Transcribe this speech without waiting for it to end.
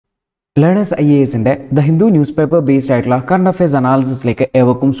Learnerz IAS The Hindu newspaper based current affairs analysis like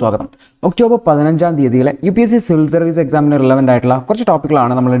Evakum Swagam. October 15 UPSC Civil Service Exam relevant topic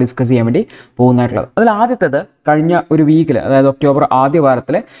discuss Yamidi, Ponatla. The Karina week, October Adi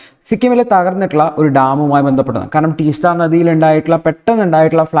Vartale, Sikimile Tagarnetla, or Damu Mabanda, Kanam Tista Nadil and Dietla, Petan and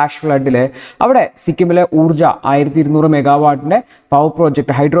Dietla flash flood delay. Avade Sikimile Urja, 1300 megawatt power project,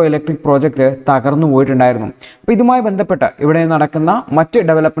 hydroelectric project, Takarnu Void and Iron. Pidumai Bandapeta, Ivade Nadakana, much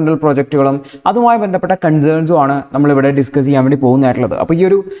developmental project. അതുമായി ബന്ധപ്പെട്ട കൺസേൺസും ആണ് നമ്മൾ ഇവിടെ discuss ചെയ്യാൻ വേണ്ടി പോകുന്നതായിട്ടുള്ളത്. അപ്പോൾ ഈ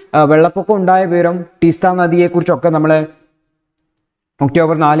ഒരു വെള്ളപ്പൊക്കം ഉണ്ടായ വിവരം ടീസ്ത നദിയെ കുറിച്ചൊക്കെ നമ്മൾ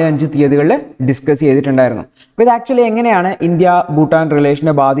ഒക്ടോബർ 4-5 തീയതികളിൽ ഡിസ്കസ് ചെയ്തിട്ടുണ്ടായിരുന്നു. അപ്പോൾ ഇത് ആക്ച്വലി എങ്ങനെയാണ് ഇന്ത്യ ഭൂട്ടാൻ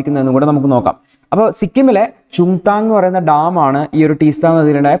റിലേഷനെ ബാധിക്കുന്നതെന്ന് കൂടെ നമുക്ക് നോക്കാം. അപ്പോൾ സിക്കിമിലെ ചുങ്താങ് എന്ന് പറയുന്ന ഡാമാണ് ഈ ഒരു ടീസ്ത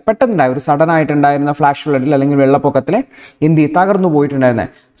നദിയിലുണ്ടായ പെട്ടെന്നുണ്ടായ ഒരു സഡൻ ആയിട്ടുണ്ടായിരുന്ന ഫ്ലാഷ് ഫ്ലഡിൽ അല്ലെങ്കിൽ വെള്ളപ്പൊക്കത്തിൽ ഇന്ത്യ തകർന്നു പോയിട്ടുണ്ടായിരുന്നത്.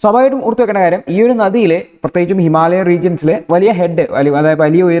 സ്വാഭാവികമായിട്ടും ഓർത്തു വെക്കേണ്ട കാര്യം, ഈ ഒരു നദിയിൽ പ്രത്യേകിച്ചും ഹിമാലയൻ റീജിയൻസിൽ വലിയ ഹെഡ്, അതായത്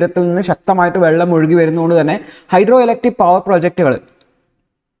വലിയ ഉയരത്തിൽ നിന്ന് ശക്തമായിട്ട് വെള്ളം ഒഴുകി വരുന്നതുകൊണ്ട് തന്നെ ഹൈഡ്രോ ഇലക്ട്രിക് പവർ പ്രോജക്റ്റുകൾ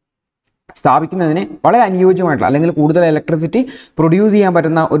സ്ഥാപിക്കുന്നതിന് വളരെ അനുയോജ്യമായിട്ടുള്ള അല്ലെങ്കിൽ കൂടുതൽ ഇലക്ട്രിസിറ്റി പ്രൊഡ്യൂസ് ചെയ്യാൻ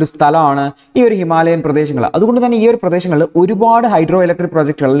പറ്റുന്ന ഒരു സ്ഥലമാണ് ഈ ഒരു ഹിമാലയൻ പ്രദേശങ്ങൾ. അതുകൊണ്ട് തന്നെ ഈ ഒരു പ്രദേശങ്ങളിൽ ഒരുപാട് ഹൈഡ്രോ ഇലക്ട്രിക്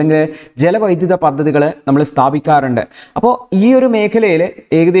പ്രോജക്റ്റുകൾ അല്ലെങ്കിൽ ജലവൈദ്യുത പദ്ധതികൾ നമ്മൾ സ്ഥാപിക്കാറുണ്ട്. അപ്പോൾ ഈ ഒരു മേഖലയിൽ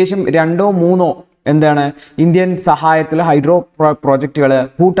ഏകദേശം 2-3 ഇന്ത്യൻ സഹായത്തിൽ ഹൈഡ്രോ പ്രോജക്റ്റുകൾ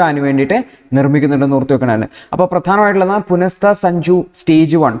ഭൂട്ടാന് വേണ്ടിയിട്ട് നിർമ്മിക്കുന്നുണ്ടെന്ന് ഓർത്ത് വെക്കണതാണ്. അപ്പോൾ പ്രധാനമായിട്ടുള്ളത് പുനസ്ത സഞ്ജു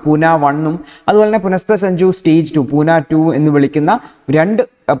സ്റ്റേജ് 1 പൂന 1ഉം അതുപോലെ തന്നെ പുനസ്ത സഞ്ജു സ്റ്റേജ് 2 പൂന 2 എന്ന് വിളിക്കുന്ന 2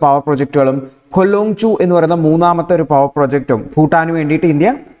 പവർ പ്രോജക്റ്റുകളും കൊല്ലോങ്ചു എന്ന് പറയുന്ന 3ാമത്തെ ഒരു പവർ പ്രോജക്റ്റും ഭൂട്ടാന് വേണ്ടിയിട്ട്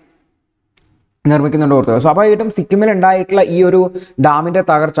ഇന്ത്യ നിർമ്മിക്കുന്നുണ്ട് ഓർത്ത്. സ്വാഭാവികമായിട്ടും സിക്കിമിൽ ഉണ്ടായിട്ടുള്ള ഈ ഒരു ഡാമിൻ്റെ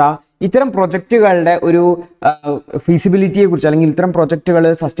തകർച്ച ഇത്തരം പ്രൊജക്റ്റുകളുടെ ഒരു ഫീസിബിലിറ്റിയെ കുറിച്ച് അല്ലെങ്കിൽ ഇത്തരം പ്രൊജക്റ്റുകൾ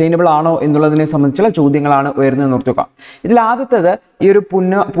സസ്റ്റൈനബിൾ ആണോ എന്നുള്ളതിനെ സംബന്ധിച്ചുള്ള ചോദ്യങ്ങളാണ് ഉയർന്നു നിർത്തുക. ഇതിൽ ആദ്യത്തേത് ഈ ഒരു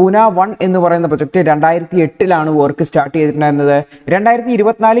പൂന 1 എന്ന് പറയുന്ന പ്രൊജക്റ്റ് 2008 വർക്ക് സ്റ്റാർട്ട് ചെയ്തിട്ടുണ്ടായിരുന്നത്.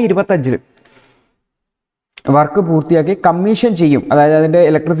 2024-25 വർക്ക് പൂർത്തിയാക്കി കമ്മീഷൻ ചെയ്യും, അതായത് അതിൻ്റെ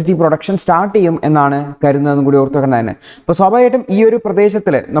ഇലക്ട്രിസിറ്റി പ്രൊഡക്ഷൻ സ്റ്റാർട്ട് ചെയ്യും എന്നാണ് കരുതുന്നതെന്നും കൂടി ഓർത്ത് വെക്കേണ്ടതാണ്. അപ്പോൾ സ്വാഭാവികമായിട്ടും ഈ ഒരു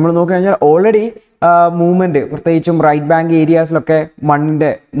പ്രദേശത്തിൽ നമ്മൾ നോക്കിക്കഴിഞ്ഞാൽ ഓൾറെഡി മൂവ്മെൻറ്റ്, പ്രത്യേകിച്ചും റൈറ്റ് ബാങ്ക് ഏരിയാസിലൊക്കെ മണ്ണിൻ്റെ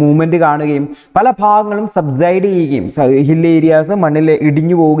മൂവ്മെൻറ്റ് കാണുകയും പല ഭാഗങ്ങളും സബ്സൈഡ് ചെയ്യുകയും ഹിൽ ഏരിയാസ് മണ്ണിൽ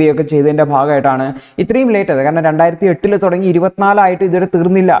ഇടിഞ്ഞു പോവുകയൊക്കെ ചെയ്തതിൻ്റെ ഭാഗമായിട്ടാണ് ഇത്രയും ലേറ്റ് ആയത്. കാരണം 2008 തുടങ്ങി 24 ഇതുവരെ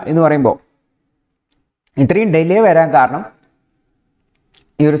തീർന്നില്ല എന്ന് പറയുമ്പോൾ ഇത്രയും ഡിലേ വരാൻ കാരണം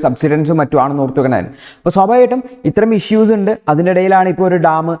ഈ ഒരു സബ്സിഡൻസും മറ്റുമാണെന്ന് ഓർത്ത് വെക്കണമായിരുന്നു. അപ്പോൾ സ്വാഭാവികമായിട്ടും ഇത്തരം ഇഷ്യൂസ് ഉണ്ട്. അതിൻ്റെ ഇടയിലാണ് ഇപ്പോൾ ഒരു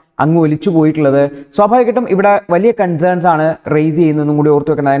ഡാം അങ്ങ് ഒലിച്ചു പോയിട്ടുള്ളത്. സ്വാഭാവികമായിട്ടും ഇവിടെ വലിയ കൺസേൺസ് ആണ് റേസ് ചെയ്യുന്നതെന്നും കൂടി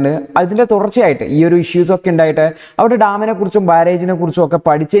ഓർത്ത് വെക്കേണ്ടതുണ്ട്. അതിൻ്റെ തുടർച്ചയായിട്ട് ഈ ഒരു ഇഷ്യൂസൊക്കെ ഉണ്ടായിട്ട് അവിടെ ഡാമിനെ കുറിച്ചും ബാരേജിനെ കുറിച്ചും ഒക്കെ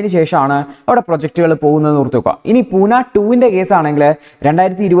പഠിച്ചതിന് ശേഷമാണ് അവിടെ പ്രൊജക്റ്റുകൾ പോകുന്നതെന്ന് ഓർത്ത് വെക്കുക. ഇനി പൂന 2ൻ്റെ കേസാണെങ്കിൽ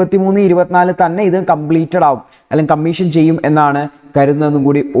 2023-24 തന്നെ ഇത് കംപ്ലീറ്റഡ് ആവും അല്ലെങ്കിൽ കമ്മീഷൻ ചെയ്യും എന്നാണ് കരുതുന്നതെന്നും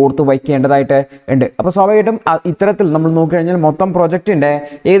കൂടി ഓർത്ത് വയ്ക്കേണ്ടതായിട്ട് ഉണ്ട്. അപ്പോൾ സ്വാഭാവികമായിട്ടും ഇത്തരത്തിൽ നമ്മൾ നോക്കിക്കഴിഞ്ഞാൽ മൊത്തം പ്രൊജക്റ്റിൻ്റെ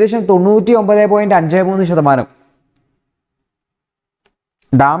ഏകദേശം 99.53%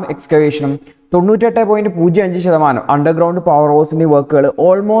 ഡാം എക്സ്കവേഷനും 98.05% അണ്ടർഗ്രൗണ്ട് പവർ ഹൗസിൻ്റെ വർക്കുകൾ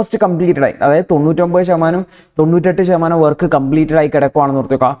ഓൾമോസ്റ്റ് കംപ്ലീറ്റഡ് ആയി. അതായത് 99%, 98% വർക്ക് കംപ്ലീറ്റഡ് ആയി കിടക്കുകയാണെന്ന്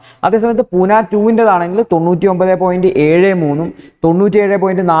ഓർത്ത് വെക്കുക. അതേസമയത്ത് പൂന 2ൻ്റെതാണെങ്കിൽ 99.73%,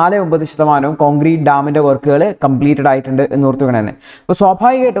 97.49% കോൺക്രീറ്റ് ഡാമിൻ്റെ വർക്കുകൾ കംപ്ലീറ്റഡ് ആയിട്ടുണ്ട് എന്ന് ഓർത്ത് വെക്കണേ. അപ്പോൾ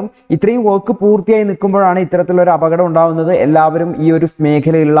സ്വാഭാവികമായിട്ടും ഇത്രയും വർക്ക് പൂർത്തിയായി നിൽക്കുമ്പോഴാണ് ഇത്തരത്തിലൊരു അപകടം ഉണ്ടാകുന്നത്. എല്ലാവരും ഈ ഒരു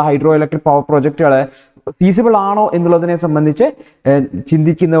മേഖലയിലുള്ള ഹൈഡ്രോ ഇലക്ട്രിക് പവർ പ്രോജക്റ്റുകൾ ഫീസിബിൾ ആണോ എന്നുള്ളതിനെ സംബന്ധിച്ച്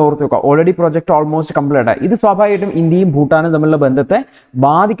ചിന്തിക്കുന്ന ഓർത്ത് വെക്കുക. ഓൾറെഡി പ്രൊജക്ട് ഓൾമോസ്റ്റ് കംപ്ലീറ്റ് ആയി. ഇത് സ്വാഭാവികമായിട്ടും ഇന്ത്യയും ഭൂട്ടാനും തമ്മിലുള്ള ബന്ധത്തെ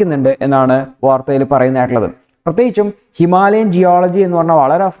ബാധിക്കുന്നുണ്ട് എന്നാണ് വാർത്തയിൽ പറയുന്നതായിട്ടുള്ളത്. പ്രത്യേകിച്ചും ഹിമാലയൻ ജിയോളജി എന്ന് പറഞ്ഞാൽ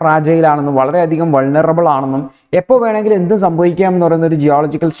വളരെ ഫ്രാജൈലാണെന്നും വളരെയധികം വൾണറബിൾ ആണെന്നും എപ്പോൾ വേണമെങ്കിലും എന്തും സംഭവിക്കാം എന്ന് പറയുന്ന ഒരു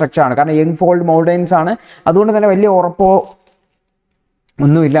ജിയോളജിക്കൽ സ്ട്രക്ചറാണ്. കാരണം യങ് ഫോൾഡ് മൗണ്ടൻസ് ആണ്. അതുകൊണ്ട് തന്നെ വലിയ ഉറപ്പോ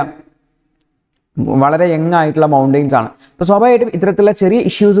ഒന്നുമില്ല, വളരെ യങ് ആയിട്ടുള്ള മൗണ്ടെയിൻസ് ആണ്. അപ്പോൾ സ്വാഭാവികമായിട്ടും ഇത്തരത്തിലുള്ള ചെറിയ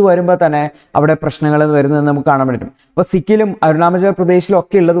ഇഷ്യൂസ് വരുമ്പോൾ തന്നെ അവിടെ പ്രശ്നങ്ങൾ വരുന്നത് നമുക്ക് കാണാൻ പറ്റും. അപ്പോൾ സിക്കിലും അരുണാചൽ പ്രദേശിലും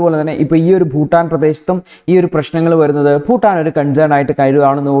ഒക്കെ ഉള്ളതുപോലെ തന്നെ ഇപ്പോൾ ഈ ഒരു ഭൂട്ടാൻ പ്രദേശത്തും ഈ ഒരു പ്രശ്നങ്ങൾ വരുന്നത് ഭൂട്ടാൻ ഒരു കൺസേൺ ആയിട്ട്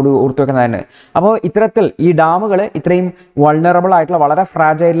കരുതാണെന്ന് കൂടി ഓർത്ത് വെക്കുന്നതാണ്. അപ്പോൾ ഇത്തരത്തിൽ ഈ ഡാമുകൾ ഇത്രയും വൾണറബിൾ ആയിട്ടുള്ള വളരെ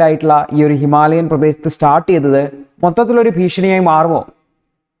ഫ്രാജൈലായിട്ടുള്ള ഈ ഒരു ഹിമാലയൻ പ്രദേശത്ത് സ്റ്റാർട്ട് ചെയ്തത് മൊത്തത്തിലൊരു ഭീഷണിയായി മാറുമോ,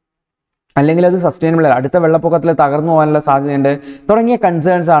 അല്ലെങ്കിൽ അത് സസ്റ്റൈനബിൾ അല്ല, അടുത്ത വെള്ളപ്പൊക്കത്തിൽ തകർന്നു പോകാനുള്ള സാധ്യതയുണ്ട് തുടങ്ങിയ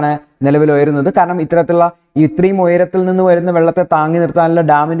കൺസേൺസ് ആണ് നിലവിൽ ഉയരുന്നത്. കാരണം ഇത്തരത്തിലുള്ള ഇത്രയും ഉയരത്തിൽ നിന്ന് വരുന്ന വെള്ളത്തെ താങ്ങി നിർത്താനുള്ള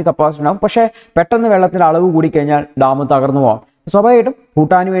ഡാമിന് കപ്പാസിറ്റി ഉണ്ടാകും. പക്ഷേ പെട്ടെന്ന് വെള്ളത്തിൻ്റെ അളവ് കൂടിക്കഴിഞ്ഞാൽ ഡാം തകർന്നു പോകാം. സ്വാഭാവികമായിട്ടും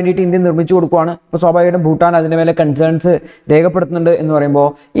ഭൂട്ടാന് വേണ്ടിയിട്ട് ഇന്ത്യ നിർമ്മിച്ചു കൊടുക്കുകയാണ്. അപ്പോൾ സ്വാഭാവികമായിട്ടും ഭൂട്ടാൻ അതിൻ്റെ മേലെ കൺസേൺസ് രേഖപ്പെടുത്തുന്നുണ്ട് എന്ന് പറയുമ്പോൾ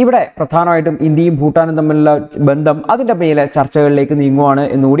ഇവിടെ പ്രധാനമായിട്ടും ഇന്ത്യയും ഭൂട്ടാനും തമ്മിലുള്ള ബന്ധം അതിൻ്റെ മേലെ ചർച്ചകളിലേക്ക് നീങ്ങുവാണ്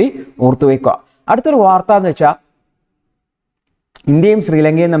എന്നുകൂടി ഓർത്തു വയ്ക്കുക. അടുത്തൊരു വാർത്ത എന്ന് വെച്ചാൽ ഇന്ത്യയും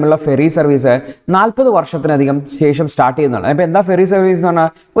ശ്രീലങ്കയും തമ്മിലുള്ള ഫെറി സർവീസ് 40 വർഷത്തിനധികം ശേഷം സ്റ്റാർട്ട് ചെയ്യുന്നതാണ്. അപ്പോൾ എന്താ ഫെറി സർവീസ് എന്ന് പറഞ്ഞാൽ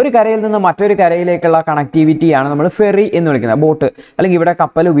ഒരു കരയിൽ നിന്ന് മറ്റൊരു കരയിലേക്കുള്ള കണക്ടിവിറ്റിയാണ് നമ്മൾ ഫെറി എന്ന് വിളിക്കുന്നത്. ബോട്ട് അല്ലെങ്കിൽ ഇവിടെ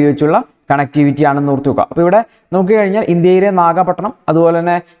കപ്പൽ ഉപയോഗിച്ചുള്ള കണക്ടിവിറ്റി ആണെന്ന് ഓർത്ത് വെക്കുക. അപ്പോൾ ഇവിടെ നോക്കിക്കഴിഞ്ഞാൽ ഇന്ത്യയിലെ നാഗപട്ടണം അതുപോലെ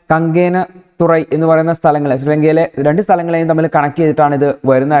തന്നെ കങ്കേനതുറൈ എന്ന് പറയുന്ന സ്ഥലങ്ങളെ ശ്രീലങ്കയിലെ 2 സ്ഥലങ്ങളെയും തമ്മിൽ കണക്ട് ചെയ്തിട്ടാണ് ഇത്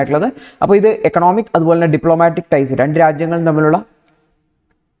വരുന്നതായിട്ടുള്ളത്. അപ്പോൾ ഇത് എക്കണോമിക് അതുപോലെ തന്നെ ഡിപ്ലോമാറ്റിക് ടൈസ് 2 രാജ്യങ്ങളും തമ്മിലുള്ള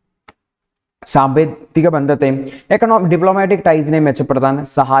സാമ്പത്തിക ബന്ധത്തെയും ഡിപ്ലോമാറ്റിക് ടൈസിനെയും മെച്ചപ്പെടുത്താൻ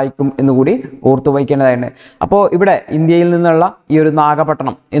സഹായിക്കും എന്നുകൂടി ഓർത്തു വയ്ക്കേണ്ടതായിട്ടുണ്ട്. അപ്പോൾ ഇവിടെ ഇന്ത്യയിൽ നിന്നുള്ള ഈ ഒരു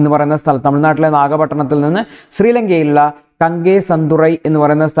നാഗപട്ടണം എന്ന് പറയുന്ന സ്ഥലം, തമിഴ്നാട്ടിലെ നാഗപട്ടണത്തിൽ നിന്ന് ശ്രീലങ്കയിലുള്ള കങ്കേസന്തുറൈ എന്ന്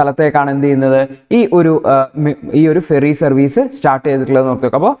പറയുന്ന സ്ഥലത്തേക്കാണ് എന്ത് ചെയ്യുന്നത് ഈ ഒരു ഫെറി സർവീസ് സ്റ്റാർട്ട് ചെയ്തിട്ടുള്ളത് നോക്കി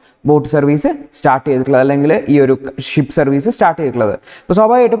നോക്കുക. അപ്പോൾ ബോട്ട് സർവീസ് സ്റ്റാർട്ട് ചെയ്തിട്ടുള്ളത് അല്ലെങ്കിൽ ഈ ഒരു ഷിപ്പ് സർവീസ് സ്റ്റാർട്ട് ചെയ്തിട്ടുള്ളത്. അപ്പോൾ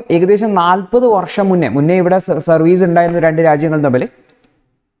സ്വാഭാവികമായിട്ടും ഏകദേശം 40 വർഷം മുന്നേ ഇവിടെ സർവീസ് ഉണ്ടായിരുന്ന 2 രാജ്യങ്ങൾ തമ്മിൽ,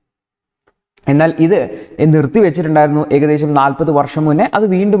 എന്നാൽ ഇത് നിർത്തിവെച്ചിട്ടുണ്ടായിരുന്നു ഏകദേശം 40 വർഷം മുന്നേ. അത്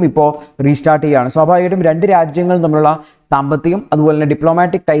വീണ്ടും ഇപ്പോൾ റീസ്റ്റാർട്ട് ചെയ്യുകയാണ്. സ്വാഭാവികമായിട്ടും 2 രാജ്യങ്ങൾ തമ്മിലുള്ള സാമ്പത്തികം അതുപോലെ തന്നെ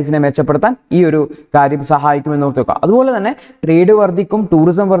ഡിപ്ലോമാറ്റിക് ടൈസിനെ മെച്ചപ്പെടുത്താൻ ഈ ഒരു കാര്യം സഹായിക്കുമെന്ന് ഓർത്ത് വെക്കുക. അതുപോലെ തന്നെ ട്രേഡ് വർദ്ധിക്കും,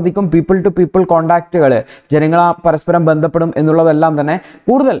 ടൂറിസം വർദ്ധിക്കും, പീപ്പിൾ ടു പീപ്പിൾ കോൺടാക്റ്റുകൾ ജനങ്ങൾ പരസ്പരം ബന്ധപ്പെടും എന്നുള്ളതെല്ലാം തന്നെ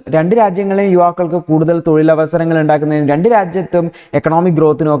കൂടുതൽ 2 രാജ്യങ്ങളെയും യുവാക്കൾക്ക് കൂടുതൽ തൊഴിലവസരങ്ങൾ ഉണ്ടാക്കുന്നതിനും 2 രാജ്യത്തും എക്കണോമിക്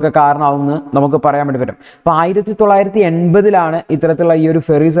ഗ്രോത്തിനും ഒക്കെ കാരണമാവുമെന്ന് നമുക്ക് പറയാൻ വേണ്ടി പറ്റും. അപ്പോൾ 1980-ലാണ് ഇത്തരത്തിലുള്ള ഈ ഒരു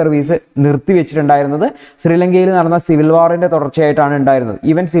ഫെറി സർവീസ് നിർത്തിവെച്ചിട്ടുണ്ടായിരുന്നത്. ശ്രീലങ്കയിൽ നടന്ന സിവിൽ വാറിന്റെ തുടർച്ചയായിട്ടാണ് ഉണ്ടായിരുന്നത്.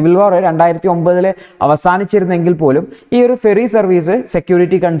 ഈവൻ സിവിൽ വാർ 2009 അവസാനിച്ചിരുന്നെങ്കിൽ പോലും ഈ ഒരു ഫെറി സർവീസ്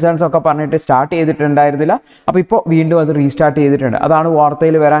സെക്യൂരിറ്റി കൺസേൺസ് ഒക്കെ പറഞ്ഞിട്ട് സ്റ്റാർട്ട് ചെയ്തിട്ടുണ്ടായിരുന്നില്ല. അപ്പോൾ ഇപ്പോൾ വീണ്ടും അത് റീസ്റ്റാർട്ട് ചെയ്തിട്ടുണ്ട്. അതാണ്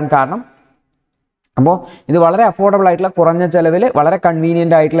വാർത്തയിൽ വരാൻ കാരണം. അപ്പോൾ ഇത് വളരെ അഫോർഡബിൾ ആയിട്ടുള്ള, കുറഞ്ഞ ചിലവിൽ വളരെ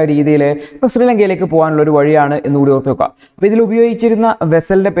കൺവീനിയൻ്റ് ആയിട്ടുള്ള രീതിയിൽ ഇപ്പോൾ ശ്രീലങ്കയിലേക്ക് പോകാനുള്ള ഒരു വഴിയാണ് എന്നുകൂടി ഓർത്ത് വെക്കുക. അപ്പോൾ ഇതിൽ ഉപയോഗിച്ചിരുന്ന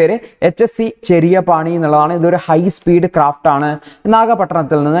വെസലിൻ്റെ പേര് HSC ചെറിയപാണി എന്നുള്ളതാണ്. ഇതൊരു ഹൈ സ്പീഡ് ക്രാഫ്റ്റാണ്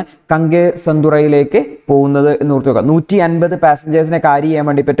നാഗപട്ടണത്തിൽ നിന്ന് കങ്കേസന്തുറയിലേക്ക് പോകുന്നത് എന്ന് ഓർത്ത് വെക്കുക. 150 പാസഞ്ചേഴ്സിനെ ക്യാരി ചെയ്യാൻ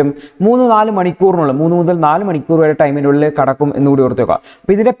വേണ്ടി പറ്റും. 3-4 മണിക്കൂറിനുള്ളിൽ 3 മുതൽ 4 മണിക്കൂർ വരെ ടൈമിനുള്ളിൽ കടക്കും എന്നുകൂടി ഓർത്ത് വെക്കുക.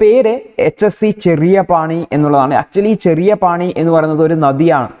 അപ്പോൾ ഇതിൻ്റെ പേര് HSC ചെറിയപാണി എന്നുള്ളതാണ്. ആക്ച്വലി ചെറിയപാണി എന്ന് പറയുന്നത് ഒരു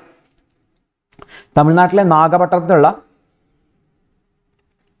നദിയാണ്. തമിഴ്നാട്ടിലെ നാഗപട്ടണത്തിലുള്ള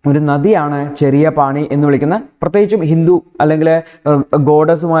ഒരു നദിയാണ് ചെറിയപാണി എന്ന് വിളിക്കുന്നത്. പ്രത്യേകിച്ചും ഹിന്ദു അല്ലെങ്കിൽ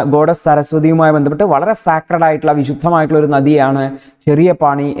ഗോഡസ് സരസ്വതിയുമായി ബന്ധപ്പെട്ട് വളരെ സാക്രഡ് ആയിട്ടുള്ള, വിശുദ്ധമായിട്ടുള്ള ഒരു നദിയാണ്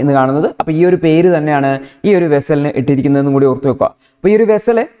ചെറിയപാണി എന്ന് കാണുന്നത്. അപ്പോൾ ഈ ഒരു പേര് തന്നെയാണ് ഈ ഒരു വെസലിന് ഇട്ടിരിക്കുന്നതെന്നും കൂടി ഓർത്ത് വെക്കുക. അപ്പോൾ ഈ ഒരു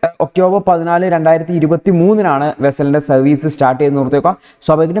വെസൽ ഒക്ടോബർ 14, 2023 വെസലിൻ്റെ സർവീസ് സ്റ്റാർട്ട് ചെയ്തെന്ന് ഓർത്ത് വെക്കുക.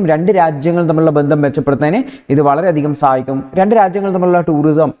 സ്വാഭാവികമായിട്ടും 2 രാജ്യങ്ങൾ തമ്മിലുള്ള ബന്ധം മെച്ചപ്പെടുത്തുന്നതിന് ഇത് വളരെയധികം സഹായിക്കും. 2 രാജ്യങ്ങൾ തമ്മിലുള്ള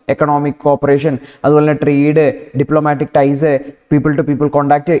ടൂറിസം, എക്കണോമിക് കോപ്പറേഷൻ, അതുപോലെ തന്നെ trade, diplomatic ties, people to people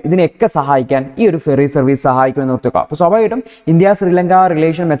contact, ഇതിനെയൊക്കെ സഹായിക്കാൻ ഈ ഒരു ഫെറി സർവീസ് സഹായിക്കുമെന്ന് ഓർത്ത് വെക്കുക. അപ്പോൾ സ്വാഭാവികമായിട്ടും ഇന്ത്യ ശ്രീലങ്ക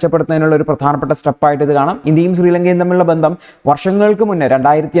റിലേഷൻ മെച്ചപ്പെടുത്തുന്നതിനുള്ള ഒരു പ്രധാനപ്പെട്ട സ്റ്റെപ്പായിട്ട് ഇത് കാണാം. ഇന്ത്യയും ശ്രീലങ്കയും തമ്മിലുള്ള ബന്ധം വർഷങ്ങൾക്ക് മുന്നേ,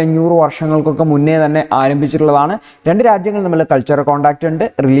 2500 വർഷങ്ങൾക്കൊക്കെ മുന്നേ തന്നെ ആരംഭിച്ചിട്ടുള്ളതാണ്. 2 രാജ്യങ്ങൾ തമ്മിൽ കൾച്ചറൽ കോൺടാക്ട് ഉണ്ട്,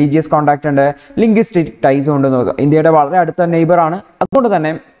 റിലീജിയസ് കോൺടാക്ട് ഉണ്ട്, ലിംഗ്വിസ്റ്റിക് ടൈസ് ഉണ്ട്. ഇന്ത്യയുടെ വളരെ അടുത്ത നെയ്ബറാണ്. അതുകൊണ്ട്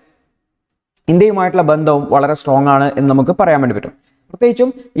തന്നെ ഇന്ത്യയുമായിട്ടുള്ള ബന്ധവും വളരെ സ്ട്രോങ് ആണ് എന്ന് നമുക്ക് പറയാൻ വേണ്ടി പറ്റും. പ്രത്യേകിച്ചും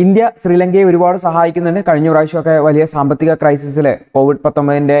ഇന്ത്യ ശ്രീലങ്കയെ ഒരുപാട് സഹായിക്കുന്നുണ്ട്. കഴിഞ്ഞ പ്രാവശ്യമൊക്കെ വലിയ സാമ്പത്തിക ക്രൈസിസിൽ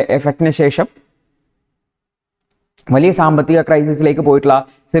COVID-19 എഫക്റ്റിന് ശേഷം വലിയ സാമ്പത്തിക ക്രൈസിസിലേക്ക് പോയിട്ടുള്ള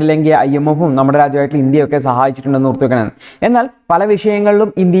ശ്രീലങ്കയെ IMF-ഉം നമ്മുടെ രാജ്യമായിട്ടുള്ള ഇന്ത്യയൊക്കെ സഹായിച്ചിട്ടുണ്ടെന്ന് ഓർത്ത് വെക്കണം. എന്നാൽ പല വിഷയങ്ങളിലും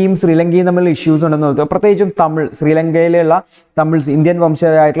ഇന്ത്യയും ശ്രീലങ്കയും തമ്മിൽ ഇഷ്യൂസ് ഉണ്ടെന്ന് ഓർത്ത്. പ്രത്യേകിച്ചും ശ്രീലങ്കയിലുള്ള ഇന്ത്യൻ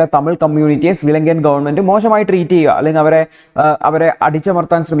വംശജരായിട്ടുള്ള തമിഴ് കമ്മ്യൂണിറ്റിയെ ശ്രീലങ്കൻ ഗവൺമെൻറ് മോശമായി ട്രീറ്റ് ചെയ്യുക അല്ലെങ്കിൽ അവരെ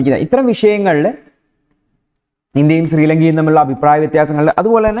അടിച്ചമർത്താൻ ശ്രമിക്കുക, ഇത്തരം വിഷയങ്ങളിൽ ഇന്ത്യയും ശ്രീലങ്കയും തമ്മിലുള്ള അഭിപ്രായ വ്യത്യാസങ്ങളുണ്ട്.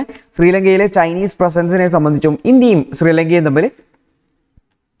 അതുപോലെ തന്നെ ശ്രീലങ്കയിലെ ചൈനീസ് പ്രസൻസിനെ സംബന്ധിച്ചും ഇന്ത്യയും ശ്രീലങ്കയും തമ്മിൽ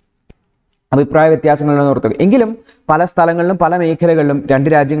അഭിപ്രായ വ്യത്യാസങ്ങളുണ്ടെന്ന് ഓർത്തുക. എങ്കിലും പല സ്ഥലങ്ങളിലും പല മേഖലകളിലും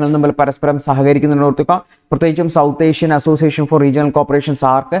 2 രാജ്യങ്ങളും തമ്മിൽ പരസ്പരം സഹകരിക്കുന്നുണ്ടെന്ന് ഓർത്തുക. പ്രത്യേകിച്ചും south Asian association for regional corporation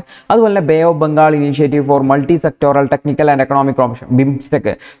സാർക്ക്, അതുപോലെ bay of Bengal initiative four multi sectoral technical and economic corporation BIMSTEC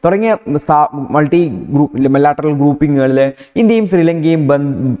തുടങ്ങിയ മൾട്ടിലാറ്ററൽ ഗ്രൂപ്പിങ്ങുകളിൽ ഇന്ത്യയും ശ്രീലങ്കയും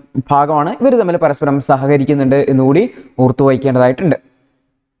ഭാഗമാണ്. ഇവർ തമ്മിൽ പരസ്പരം സഹകരിക്കുന്നുണ്ട് എന്നുകൂടി ഓർത്തു വയ്ക്കേണ്ടതായിട്ടുണ്ട്.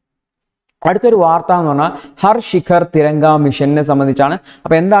 അടുത്തൊരു വാർത്ത എന്ന് പറഞ്ഞാൽ ഹർ ശിഖർ തിരങ്ക മിഷനെ സംബന്ധിച്ചാണ്.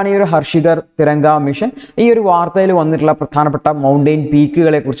 അപ്പോൾ എന്താണ് ഈ ഒരു ഹർ ശിഖർ തിരങ്ക മിഷൻ? ഈ ഒരു വാർത്തയിൽ വന്നിട്ടുള്ള പ്രധാനപ്പെട്ട മൗണ്ടെയിൻ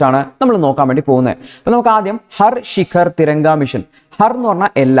പീക്കുകളെ കുറിച്ചാണ് നമ്മൾ നോക്കാൻ വേണ്ടി പോകുന്നത്. അപ്പോൾ നമുക്ക് ആദ്യം ഹർ ശിഖർ തിരങ്ക മിഷൻ. ഹർ എന്ന്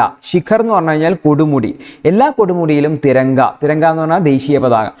പറഞ്ഞാൽ എല്ലാ, ശിഖർ എന്ന് പറഞ്ഞു കഴിഞ്ഞാൽ കൊടുമുടി. എല്ലാ കൊടുമുടിയിലും തിരങ്ക എന്ന് പറഞ്ഞാൽ ദേശീയ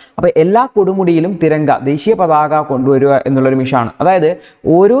പതാക. അപ്പോൾ എല്ലാ കൊടുമുടിയിലും തിരങ്ക, ദേശീയ പതാക കൊണ്ടുവരിക എന്നുള്ളൊരു മിഷനാണ്. അതായത്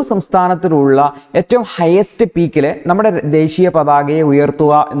ഓരോ സംസ്ഥാനത്തിലുള്ള ഏറ്റവും ഹയസ്റ്റ് പീക്കിൽ നമ്മുടെ ദേശീയ പതാകയെ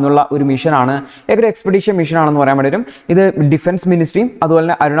ഉയർത്തുക എന്നുള്ള ഒരു മിഷനാണ്, ഒരു എക്സ്പെഡിഷൻ മിഷനാണെന്ന് പറയാൻ വേണ്ടി വരും. ഇത് ഡിഫൻസ് മിനിസ്ട്രിയും അതുപോലെ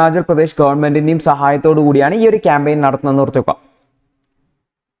തന്നെ അരുണാചൽ പ്രദേശ് ഗവൺമെന്റിന്റെയും സഹായത്തോടു കൂടിയാണ് ഈ ഒരു ക്യാമ്പയിൻ നടത്തുന്നതെന്ന് ഓർത്തുവെക്കുക.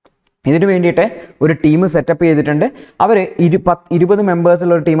 ഇതിനു വേണ്ടിയിട്ട് ഒരു ടീം സെറ്റപ്പ് ചെയ്തിട്ടുണ്ട്. അവർ 20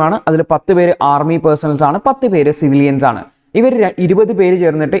 മെമ്പേഴ്സുള്ള ഒരു ടീമാണ്. അതിൽ 10 പേര് ആർമി പേഴ്സണൽസ് ആണ്, 10 പേര് സിവിലിയൻസ് ആണ്. ഇവർ 20 പേര്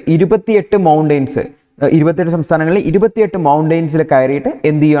ചേർന്നിട്ട് 28 മൗണ്ടെയിൻസ് 28 സംസ്ഥാനങ്ങളിൽ 28 മൗണ്ടെയിൻസിൽ കയറിയിട്ട്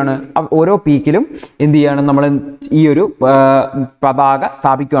എന്ത് ചെയ്യാണ്, ഓരോ പീക്കിലും എന്ത് ചെയ്യാണ്, നമ്മൾ ഈ ഒരു പതാക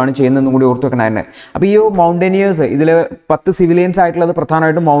സ്ഥാപിക്കുകയാണ് ചെയ്യുന്നതെന്നും കൂടി ഓർത്ത് വെക്കണമായിരുന്നു. അപ്പോൾ ഈ മൗണ്ടനിയേഴ്സ് ഇതിൽ 10 സിവിലിയൻസ് ആയിട്ടുള്ളത്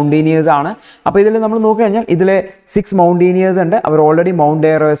പ്രധാനമായിട്ടും മൗണ്ടനിയേഴ്സ് ആണ്. അപ്പോൾ ഇതിൽ നമ്മൾ നോക്കിക്കഴിഞ്ഞാൽ ഇതിൽ 6 മൗണ്ടനിയേഴ്സ് ഉണ്ട്. അവർ already mount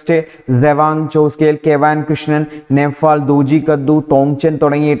Everest, സെവാങ് ചോസ്കേൽ, കെവാൻ Krishnan, Nepal, ദോജി കദ്ദു, തോങ്ചൻ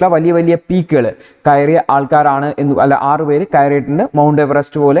തുടങ്ങിയിട്ടുള്ള വലിയ വലിയ പീക്കുകൾ കയറിയ ആൾക്കാരാണ് എന്ന്, അല്ല 6 പേര് കയറിയിട്ടുണ്ട്. മൗണ്ട്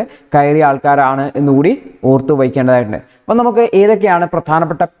എവറസ്റ്റ് പോലെ കയറിയ ആൾക്കാരാണ് എന്നുകൂടി ഓർത്ത് വയ്ക്കേണ്ടതായിട്ടുണ്ട്. അപ്പം നമുക്ക് ഏതൊക്കെയാണ്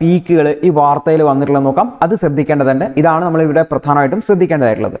പ്രധാനപ്പെട്ട പീക്കുകൾ ഈ വാർത്തയിൽ വന്നിട്ടുള്ളത് നോക്കാം. അത് ശ്രദ്ധിക്കേണ്ടതുണ്ട്. ഇതാണ് നമ്മൾ ഇവിടെ പ്രധാനമായിട്ടും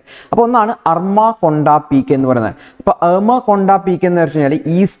ശ്രദ്ധിക്കേണ്ടതായിട്ടുള്ളത്. അപ്പോൾ ഒന്നാണ് അർമാകൊണ്ട പീക്ക് എന്ന് പറയുന്നത്. അപ്പോൾ അർമാകൊണ്ട പീക്ക് എന്ന് വെച്ച് കഴിഞ്ഞാൽ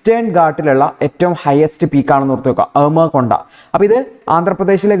ഈസ്റ്റേൺ ഘാട്ടിലുള്ള ഏറ്റവും ഹയസ്റ്റ് പീക്കാണെന്ന് ഓർത്ത് വെക്കുക, അർമാകൊണ്ട. അപ്പോൾ ഇത്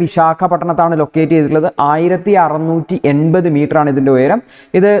ആന്ധ്രാപ്രദേശിലെ വിശാഖപട്ടണത്താണ് ലൊക്കേറ്റ് ചെയ്തിട്ടുള്ളത്. 1680 മീറ്ററാണ് ഇതിൻ്റെ ഉയരം.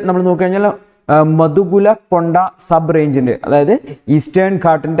 ഇത് നമ്മൾ നോക്കിക്കഴിഞ്ഞാൽ മധുഗുല കൊണ്ട സബ് റേഞ്ചിൻ്റെ, അതായത് ഈസ്റ്റേൺ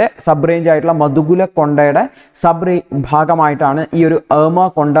ഘാട്ടിൻ്റെ സബ് റേഞ്ച് ആയിട്ടുള്ള മധുഗുല കൊണ്ടയുടെ ഭാഗമായിട്ടാണ് ഈ ഒരു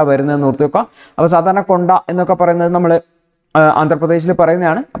അർമാകൊണ്ട വരുന്നതെന്ന് ഓർത്ത് വെക്കുക. അപ്പോൾ സാധാരണ കൊണ്ട എന്നൊക്കെ പറയുന്നത് നമ്മൾ ആന്ധ്രാപ്രദേശിൽ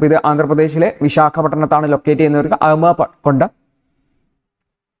പറയുന്നതാണ്. അപ്പോൾ ഇത് ആന്ധ്രാപ്രദേശിലെ വിശാഖപട്ടണത്താണ് ലൊക്കേറ്റ് ചെയ്യുന്നവർക്ക് അർമാകൊണ്ട.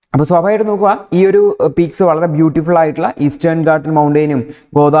 അപ്പോൾ സ്വാഭാവികമായിട്ട് നോക്കുക, ഈ ഒരു പീക്സ് വളരെ ബ്യൂട്ടിഫുൾ ആയിട്ടുള്ള ഈസ്റ്റേൺ ഘാട്ട് മൗണ്ടെയിനും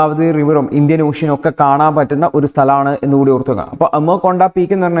ഗോദാവരി റിവറും ഇന്ത്യൻ ഓഷ്യനും ഒക്കെ കാണാൻ പറ്റുന്ന ഒരു സ്ഥലമാണ് എന്നുകൂടി ഓർത്തുക. അപ്പോൾ അർമാകൊണ്ട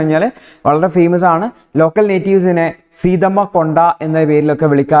പീക്ക് എന്ന് പറഞ്ഞു കഴിഞ്ഞാൽ വളരെ ഫേമസ് ആണ്. ലോക്കൽ നേറ്റീവ്സിനെ സീതമ്മ കൊണ്ട എന്ന പേരിലൊക്കെ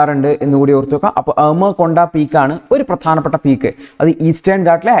വിളിക്കാറുണ്ട് എന്നുകൂടി ഓർത്തുക. അപ്പോൾ അർമാകൊണ്ട പീക്കാണ് ഒരു പ്രധാനപ്പെട്ട പീക്ക്. അത് ഈസ്റ്റേൺ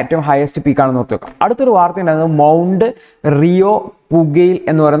ഘാട്ടിലെ ഏറ്റവും ഹയസ്റ്റ് പീക്കാണെന്ന് ഓർത്തുക. അടുത്തൊരു വാർത്ത ഉണ്ടായിരുന്നത് മൗണ്ട് റിയോ പുഗെയിൽ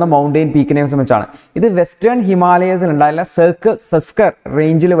എന്ന് പറയുന്ന മൗണ്ടെയിൻ പീക്കിനെ സംബന്ധിച്ചാണ്. ഇത് വെസ്റ്റേൺ ഹിമാലയസിൽ ഉണ്ടായുള്ള സസ്കർ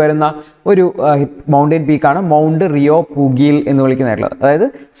റേഞ്ചിൽ വരുന്ന ഒരു മൗണ്ടെയിൻ പീക്കാണ് മൗണ്ട് റിയോ പുഗെയിൽ എന്ന് വിളിക്കുന്നതായിട്ടുള്ളത്. അതായത്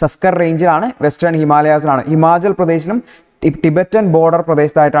സസ്കർ റേഞ്ചിലാണ്, western ഹിമാലയാസിലാണ്, Himachal പ്രദേശിലും Tibetan border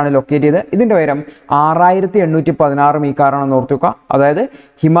പ്രദേശത്തായിട്ടാണ് locate ചെയ്തത്. ഇതിൻ്റെ ഉയരം 6816 മീറ്ററാണെന്ന് ഓർത്ത് വെക്കുക. അതായത്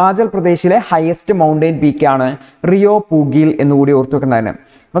ഹിമാചൽ പ്രദേശിലെ ഹയസ്റ്റ് മൗണ്ടെയിൻ പീക്കാണ് റിയോ പുഗെയിൽ എന്നുകൂടി ഓർത്ത് വെക്കുന്നതാണ്.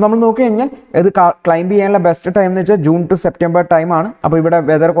 അപ്പോൾ നമ്മൾ നോക്കി കഴിഞ്ഞാൽ ഇത് ക്ലൈംബ് ചെയ്യാനുള്ള ബെസ്റ്റ് ടൈം എന്ന് വെച്ചാൽ ജൂൺ ടു സെപ്റ്റംബർ ടൈമാണ്. അപ്പോൾ ഇവിടെ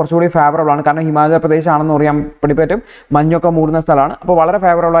വെതർ കുറച്ചുകൂടി ഫേവറബിൾ ആണ്. കാരണം ഹിമാചൽ പ്രദേശ് ആണെന്ന് അറിയാൻ പറ്റും, മഞ്ഞൊക്കെ മൂടുന്ന സ്ഥലമാണ്. അപ്പോൾ വളരെ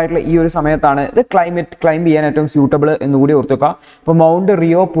ഫേവറബിൾ ആയിട്ടുള്ള ഈ ഒരു സമയത്താണ് ഇത് ക്ലൈംബ് ചെയ്യാൻ ഏറ്റവും സ്യൂട്ടബിൾ എന്നുകൂടി ഓർത്ത് വെക്കുക. അപ്പോൾ മൗണ്ട്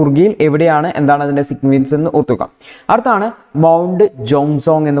റിയോ പുഗെയിൽ എവിടെയാണ്, എന്താണ് അതിൻ്റെ സിഗ്നിഫിക്കൻസ് എന്ന് ഓർത്ത് വെക്കുക. അടുത്താണ് മൗണ്ട്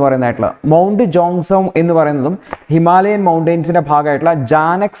ജോങ്സോങ് എന്ന് പറയുന്നതായിട്ടുള്ളത്. മൗണ്ട് ജോങ്സോങ് എന്ന് പറയുന്നതും ഹിമാലയൻ മൗണ്ടെയിൻസിന്റെ ഭാഗമായിട്ടുള്ള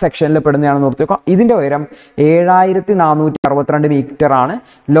ജാനക് സെക്ഷനിൽ പെടുന്നതാണെന്ന് ഓർത്ത് വെക്കുക. ഇതിൻ്റെ ഉയരം 7462 മീറ്റർ ആണ്.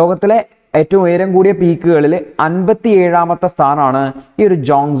 ലോകത്തിലെ ഏറ്റവും ഉയരം കൂടിയ പീക്കുകളിൽ 57ാമത്തെ സ്ഥാനമാണ് ഈ ഒരു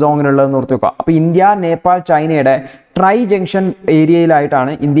ജോങ്സോങ്ങിനുള്ളതെന്ന് ഓർത്ത് വെക്കുക. അപ്പോൾ ഇന്ത്യ, നേപ്പാൾ, ചൈനയുടെ ട്രൈ ജംഗ്ഷൻ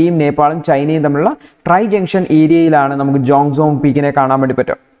ഏരിയയിലായിട്ടാണ്, ഇന്ത്യയും നേപ്പാളും ചൈനയും തമ്മിലുള്ള ട്രൈ ജംഗ്ഷൻ ഏരിയയിലാണ് നമുക്ക് ജോങ്സോങ് പീക്കിനെ കാണാൻ വേണ്ടി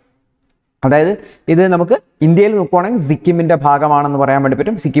പറ്റും. അതായത് ഇത് നമുക്ക് ഇന്ത്യയിൽ നോക്കുവാണെങ്കിൽ സിക്കിമിൻ്റെ ഭാഗമാണെന്ന് പറയാൻ വേണ്ടി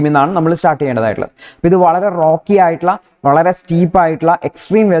പറ്റും. സിക്കിമിൽ നിന്നാണ് നമ്മൾ സ്റ്റാർട്ട് ചെയ്യേണ്ടതായിട്ടുള്ളത്. അപ്പോൾ ഇത് വളരെ റോക്കി ആയിട്ടുള്ള, വളരെ സ്റ്റീപ്പായിട്ടുള്ള,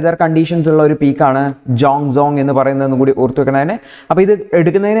 എക്സ്ട്രീം വെതർ കണ്ടീഷൻസ് ഉള്ള ഒരു പീക്കാണ് ജോങ്സോങ് എന്ന് പറയുന്നതെന്ന് കൂടി ഓർത്ത് വെക്കണതിന്. അപ്പോൾ ഇത്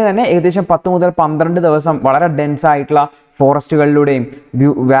എടുക്കുന്നതിന് തന്നെ ഏകദേശം 10 മുതൽ 12 ദിവസം വളരെ ഡെൻസ് ആയിട്ടുള്ള ഫോറസ്റ്റുകളിലൂടെയും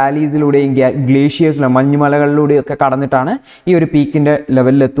വാലീസിലൂടെയും ഗ്ലേഷ്യേഴ്സിലും മഞ്ഞുമലകളിലൂടെയും ഒക്കെ കടന്നിട്ടാണ് ഈ ഒരു പീക്കിൻ്റെ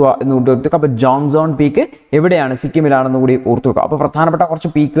ലെവലിൽ എത്തുക എന്ന് കൂടി ഓർത്ത് വെക്കുക. അപ്പോൾ ജോങ്സോൺ പീക്ക് എവിടെയാണ്, സിക്കിമിലാണെന്ന് കൂടി ഓർത്ത് വെക്കുക. അപ്പോൾ പ്രധാനപ്പെട്ട കുറച്ച്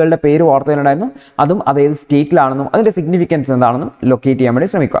പീക്കുകളുടെ പേര് വാർത്തയിലുണ്ടായിരുന്നു, അതും അതേത് സ്റ്റേറ്റിലാണെന്നും അതിൻ്റെ സിഗ്നിഫിക്കൻസ് എന്താണെന്നും ലൊക്കേറ്റ് ചെയ്യാൻ വേണ്ടി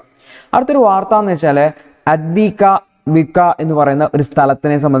ശ്രമിക്കുക. അടുത്തൊരു വാർത്ത എന്ന് വെച്ചാൽ വിക്ക എന്ന് പറയുന്ന ഒരു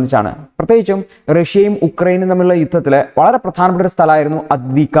സ്ഥലത്തിനെ സംബന്ധിച്ചാണ്. പ്രത്യേകിച്ചും റഷ്യയും ഉക്രൈനും തമ്മിലുള്ള യുദ്ധത്തിൽ വളരെ പ്രധാനപ്പെട്ട ഒരു സ്ഥലമായിരുന്നു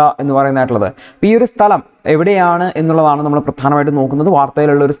അദ്വിക എന്ന് പറയുന്നതായിട്ടുള്ളത്. അപ്പോൾ ഈ ഒരു സ്ഥലം എവിടെയാണ് എന്നുള്ളതാണ് നമ്മൾ പ്രധാനമായിട്ട് നോക്കുന്നത്.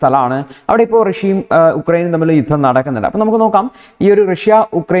 വാർത്തയിലുള്ള ഒരു സ്ഥലമാണ്. അവിടെ ഇപ്പോൾ റഷ്യയും ഉക്രൈനും തമ്മിൽ യുദ്ധം നടക്കുന്നുണ്ട്. അപ്പോൾ നമുക്ക് നോക്കാം, ഈ ഒരു റഷ്യ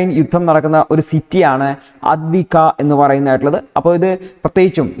ഉക്രൈൻ യുദ്ധം നടക്കുന്ന ഒരു സിറ്റിയാണ് അദ്വിക എന്ന് പറയുന്നതായിട്ടുള്ളത്. അപ്പോൾ ഇത്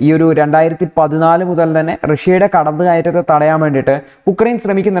പ്രത്യേകിച്ചും ഈ ഒരു 2014 മുതൽ തന്നെ റഷ്യയുടെ കടന്നുകയറ്റത്തെ തടയാൻ വേണ്ടിയിട്ട് ഉക്രൈൻ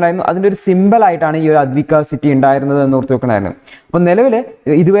ശ്രമിക്കുന്നുണ്ടായിരുന്നു. അതിൻ്റെ ഒരു സിമ്പിളായിട്ടാണ് ഈ ഒരു അദ്വിക സിറ്റി ഉണ്ടായിരുന്നത് എന്ന് ഓർത്ത് വെക്കണമായിരുന്നു. അപ്പോൾ നിലവിൽ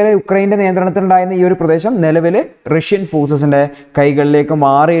ഇതുവരെ ഉക്രൈൻ്റെ നിയന്ത്രണത്തിലുണ്ടായിരുന്ന ഈ ഒരു പ്രദേശം നിലവിൽ റഷ്യൻ ഫോഴ്സസിൻ്റെ കൈകളിലേക്ക്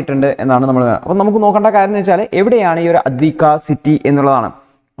മാറിയിട്ടുണ്ട് എന്നാണ് നമ്മൾ. അപ്പോൾ നമുക്ക് നോക്കേണ്ട കാര്യം എന്ന് വെച്ചാൽ എവിടെയാണ് ഈ ഒരു അദ്വിക സിറ്റി എന്നുള്ളതാണ്.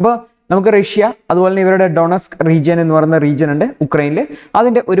 അപ്പോൾ നമുക്ക് റഷ്യ, അതുപോലെ തന്നെ ഇവരുടെ ഡൊണസ്ക് റീജിയൻ എന്ന് പറയുന്ന റീജിയൻ ഉണ്ട് ഉക്രൈനിൽ.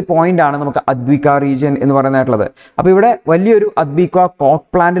 അതിൻ്റെ ഒരു പോയിന്റാണ് നമുക്ക് അദ്വിക റീജിയൻ എന്ന് പറയുന്നതായിട്ടുള്ളത്. അപ്പോൾ ഇവിടെ വലിയൊരു അദ്വിക കോക്ക്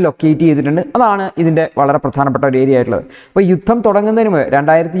പ്ലാന്റ് ലൊക്കേറ്റ് ചെയ്തിട്ടുണ്ട്. അതാണ് ഇതിൻ്റെ വളരെ പ്രധാനപ്പെട്ട ഒരു ഏരിയ ആയിട്ടുള്ളത്. അപ്പോൾ യുദ്ധം തുടങ്ങുന്നതിന് മുമ്പ്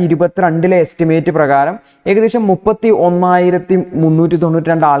 2022 എസ്റ്റിമേറ്റ് പ്രകാരം ഏകദേശം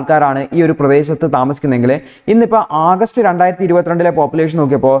 31,392 ആൾക്കാരാണ് ഈ ഒരു പ്രദേശത്ത് താമസിക്കുന്നതെങ്കിൽ ഇന്നിപ്പോൾ ആഗസ്റ്റ് 2022 പോപ്പുലേഷൻ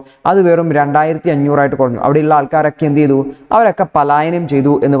നോക്കിയപ്പോൾ അത് വെറും 2500 കുറഞ്ഞു. അവിടെയുള്ള ആൾക്കാരൊക്കെ എന്ത് ചെയ്തു, അവരൊക്കെ പലായനം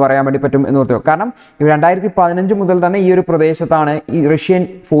ചെയ്തു എന്ന് പറയാൻ വേണ്ടി പറ്റും എന്ന് ഓർത്ത്. കാരണം 2015 മുതൽ തന്നെ ഈ ഒരു പ്രദേശത്താണ് ഈ റഷ്യൻ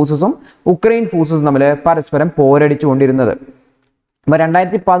ഫോഴ്സസും ഉക്രൈൻ ഫോഴ്സസും തമ്മിൽ പരസ്പരം പോരടിച്ചുകൊണ്ടിരുന്നത്. അപ്പോൾ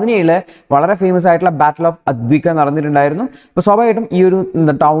 2017 വളരെ ഫേമസ് ആയിട്ടുള്ള ബാറ്റിൽ ഓഫ് അദ്വിക നടന്നിട്ടുണ്ടായിരുന്നു. അപ്പോൾ സ്വാഭാവികമായിട്ടും ഈ ഒരു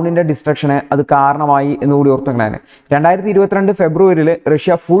ടൗണിൻ്റെ ഡിസ്ട്രക്ഷന് അത് കാരണമായി എന്നുകൂടി ഓർത്തുകൊണ്ടാണ് 2022 ഫെബ്രുവരിയിൽ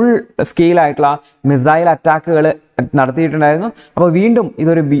റഷ്യ ഫുൾ സ്കെയിലായിട്ടുള്ള മിസൈൽ അറ്റാക്കുകൾ നടത്തിയിട്ടുണ്ടായിരുന്നു. അപ്പോൾ വീണ്ടും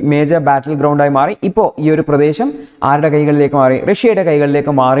ഇതൊരു മേജർ ബാറ്റിൽ ഗ്രൗണ്ടായി മാറി. ഇപ്പോൾ ഈ ഒരു പ്രദേശം ആരുടെ കൈകളിലേക്ക് മാറി? റഷ്യയുടെ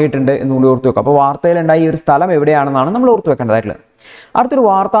കൈകളിലേക്ക് മാറിയിട്ടുണ്ട് എന്നുകൂടി ഓർത്തു വെക്കുക. അപ്പോൾ വാർത്തയിലുണ്ടായ ഈ ഒരു സ്ഥലം എവിടെയാണെന്നാണ് നമ്മൾ ഓർത്തു വെക്കേണ്ടതായിട്ടുള്ളത്. അടുത്തൊരു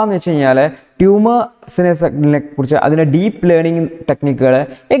വാർത്ത എന്ന് വെച്ച് കഴിഞ്ഞാൽ ട്യൂമേഴ്സിനെ കുറിച്ച്, അതിൻ്റെ ഡീപ്പ് ലേണിംഗ് ടെക്നിക്കുകൾ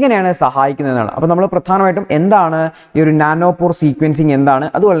എങ്ങനെയാണ് സഹായിക്കുന്നതെന്നാണ്. അപ്പോൾ നമ്മൾ പ്രധാനമായിട്ടും എന്താണ് ഈ ഒരു നാനോപോർ സീക്വൻസിങ് എന്താണ്,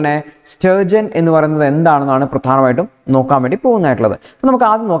 അതുപോലെ തന്നെ സ്റ്റേർജൻ എന്ന് പറയുന്നത് എന്താണെന്നാണ് പ്രധാനമായിട്ടും നോക്കാൻ വേണ്ടി പോകുന്നതായിട്ടുള്ളത്. അപ്പോൾ നമുക്ക്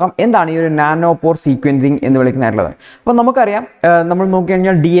ആദ്യം നോക്കാം എന്താണ് ഈ ഒരു നാനോപോർ സീക്വൻസിങ് എന്ന് വിളിക്കുന്നതായിട്ടുള്ളത്. അപ്പോൾ നമുക്കറിയാം, നമ്മൾ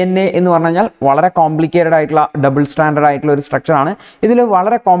നോക്കിക്കഴിഞ്ഞാൽ DNA എന്ന് പറഞ്ഞു കഴിഞ്ഞാൽ വളരെ കോംപ്ലിക്കേറ്റഡ് ആയിട്ടുള്ള ഡബിൾ സ്റ്റാൻഡേർഡ് ആയിട്ടുള്ള ഒരു സ്ട്രക്ചറാണ്. ഇതിൽ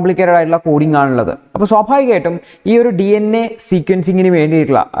വളരെ കോംപ്ലിക്കേറ്റഡ് ആയിട്ടുള്ള കോഡിംഗ് ആണുള്ളത്. അപ്പോൾ സ്വാഭാവികമായിട്ടും ഈ ഒരു DNA സീക്വൻസിങ്ങിന്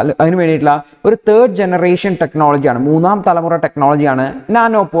വേണ്ടിയിട്ടുള്ള അതിന് വേണ്ടിയിട്ടുള്ള ഒരു തേർഡ് ജനറേഷൻ ടെക്നോളജിയാണ്, മൂന്നാം തലമുറ ടെക്നോളജിയാണ്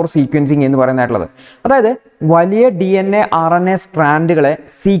നാനോപോർ സീക്വൻസിങ് എന്ന് പറയുന്നതായിട്ടുള്ളത്. അതായത് വലിയ DNA RNA സ്ട്രാൻഡുകളെ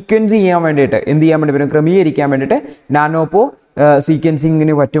സീക്വൻസ് ചെയ്യാൻ വേണ്ടിയിട്ട് എന്ത് ചെയ്യാൻ വേണ്ടി പറ്റും? ക്രമീകരിക്കാൻ വേണ്ടിയിട്ട് നാനോപോർ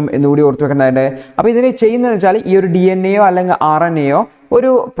സീക്വൻസിങ്ങിന് പറ്റും എന്നുകൂടി ഓർത്ത് വെക്കേണ്ടതായിട്ട്. അപ്പോൾ ഇതിന് ചെയ്യുന്നതെന്ന് വെച്ചാൽ ഈ ഒരു DNAയോ അല്ലെങ്കിൽ RNAയോ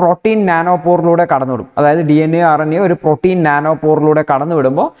ഒരു പ്രോട്ടീൻ നാനോപോറിലൂടെ കടന്നുവിടും. അതായത് DNA RNA ഒരു പ്രോട്ടീൻ നാനോപോറിലൂടെ കടന്നു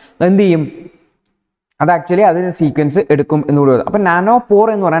വിടുമ്പോൾ എന്ത് ചെയ്യും? അത് ആക്ച്വലി അതിന് സീക്വൻസ് എടുക്കും എന്നുകൂടി വരും. അപ്പോൾ നാനോപോർ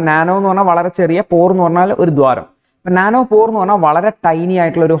എന്ന് പറഞ്ഞാൽ, നാനോ എന്ന് പറഞ്ഞാൽ വളരെ ചെറിയ, പോർ എന്ന് പറഞ്ഞാൽ ഒരു ദ്വാരം. അപ്പോൾ നാനോപോർ എന്ന് പറഞ്ഞാൽ വളരെ ടൈനി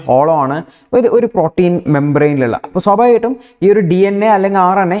ആയിട്ടുള്ള ഒരു ഹോളോ ആണ് ഒരു പ്രോട്ടീൻ മെംബ്രെയിനിലുള്ള. അപ്പോൾ സ്വാഭാവികമായിട്ടും ഈ ഒരു DNA അല്ലെങ്കിൽ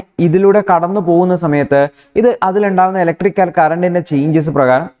RNA ഇതിലൂടെ കടന്നു പോകുന്ന സമയത്ത് അതിലുണ്ടാകുന്ന ഇലക്ട്രിക്കൽ കറണ്ടിൻ്റെ ചേഞ്ചസ്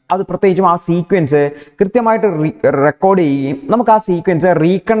പ്രകാരം അത് പ്രത്യേകിച്ചും ആ സീക്വൻസ് കൃത്യമായിട്ട് റെക്കോർഡ് ചെയ്യുകയും നമുക്ക് ആ സീക്വൻസ്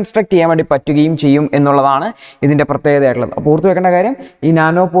റീകൺസ്ട്രക്ട് ചെയ്യാൻ വേണ്ടി പറ്റുകയും ചെയ്യും എന്നുള്ളതാണ് ഇതിൻ്റെ പ്രത്യേകതയായിട്ടുള്ളത്. അപ്പോൾ ഓർത്ത് വെക്കേണ്ട കാര്യം, ഈ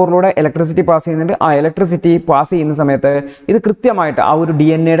നാനോപോറിലൂടെ ഇലക്ട്രിസിറ്റി പാസ് ചെയ്യുന്നുണ്ട്. ആ ഇലക്ട്രിസിറ്റി പാസ് ചെയ്യുന്ന സമയത്ത് ഇത് കൃത്യമായിട്ട് ആ ഒരു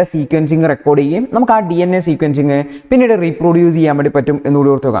DNAയുടെ സീക്വൻസിങ് റെക്കോർഡ് ചെയ്യുകയും നമുക്ക് ആ DNA സീക്വൻസിങ് പിന്നീട് റീപ്രൊഡ്യൂസ് ചെയ്യാൻ വേണ്ടി പറ്റും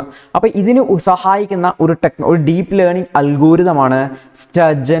എന്നുകൂടി ഓർത്ത് വെക്കാം. അപ്പോൾ ഇതിന് സഹായിക്കുന്ന ഒരു ഡീപ്പ് ലേണിംഗ് അൽഗോരിതമാണ്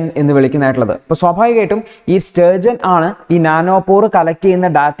സ്റ്റേർജൻ എന്ന് വിളിക്കുന്നതായിട്ടുള്ളത്. അപ്പോൾ സ്വാഭാവികമായിട്ടും ഈ സ്റ്റേർജൻ ആണ് ഈ നാനോപോർ കളക്ട് ചെയ്യുന്ന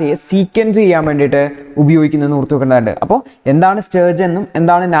ഡാറ്റ സീക്വൻസ് ചെയ്യാൻ വേണ്ടിയിട്ട് ഉപയോഗിക്കുന്നതെന്ന് ഓർത്ത് വെക്കേണ്ടതായിട്ട്. അപ്പോൾ എന്താണ് സ്റ്റേർജൻ എന്നും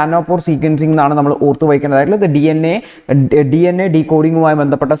എന്താണ് നാനോപോർ സീക്വൻസിംഗ് എന്നാണ് നമ്മൾ ഓർത്ത് വയ്ക്കേണ്ടതായിട്ടുള്ളത്. DNA ഡീകോഡിങ്ങുമായി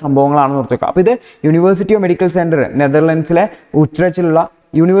ബന്ധപ്പെട്ട സംഭവങ്ങളാണെന്ന് ഓർത്ത് വെക്കുക. അപ്പോൾ ഇത് university of medical centre, നെതർലൻഡ്സിലെ ഉട്ട്രെച്ചിലുള്ള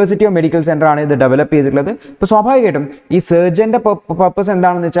university of medical centre ആണ് ഇത് ഡെവലപ്പ് ചെയ്തിട്ടുള്ളത്. ഇപ്പോൾ സ്വാഭാവികമായിട്ടും ഈ സർജൻ്റെ പർപ്പസ്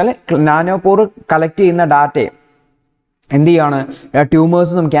എന്താണെന്ന് വെച്ചാൽ നാനോപോർ കളക്ട് ചെയ്യുന്ന ഡാറ്റയെ എന്ത് ചെയ്യാണ്?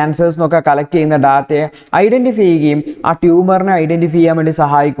 ട്യൂമേഴ്സിനും ക്യാൻസേഴ്സിനും ഒക്കെ കളക്ട് ചെയ്യുന്ന ഡാറ്റയെ ഐഡൻറ്റിഫൈ ചെയ്യുകയും ആ ട്യൂമറിനെ ഐഡൻറ്റിഫൈ ചെയ്യാൻ വേണ്ടി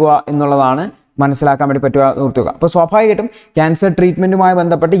സഹായിക്കുക എന്നുള്ളതാണ് മനസ്സിലാക്കാൻ വേണ്ടി പറ്റുക ഓർത്തുക. അപ്പോൾ സ്വാഭാവികമായിട്ടും ക്യാൻസർ ട്രീറ്റ്മെൻറ്റുമായി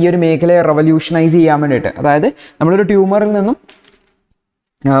ബന്ധപ്പെട്ട് ഈ ഒരു മേഖലയെ റെവല്യൂഷനൈസ് ചെയ്യാൻ വേണ്ടിയിട്ട്, അതായത് നമ്മളൊരു ട്യൂമറിൽ നിന്നും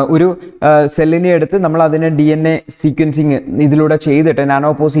ഒരു സെല്ലിനെ എടുത്ത് നമ്മൾ അതിനെ DNA സീക്വൻസിങ് ഇതിലൂടെ ചെയ്തിട്ട്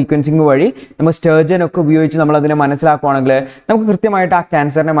നാനോപോർ സീക്വൻസിങ് വഴി നമ്മൾ സ്റ്റേർജനൊക്കെ ഉപയോഗിച്ച് നമ്മൾ അതിനെ മനസ്സിലാക്കുകയാണെങ്കിൽ നമുക്ക് കൃത്യമായിട്ട് ആ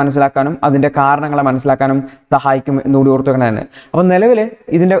ക്യാൻസറിനെ മനസ്സിലാക്കാനും അതിൻ്റെ കാരണങ്ങളെ മനസ്സിലാക്കാനും സഹായിക്കും എന്നുകൂടി ഓർത്ത് വെക്കണതാണ്. അപ്പോൾ നിലവിൽ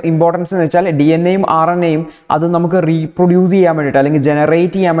ഇതിൻ്റെ ഇമ്പോർട്ടൻസ് എന്ന് വെച്ചാൽ DNAയും RNAയും അത് നമുക്ക് റീപ്രൊഡ്യൂസ് ചെയ്യാൻ വേണ്ടിയിട്ട് അല്ലെങ്കിൽ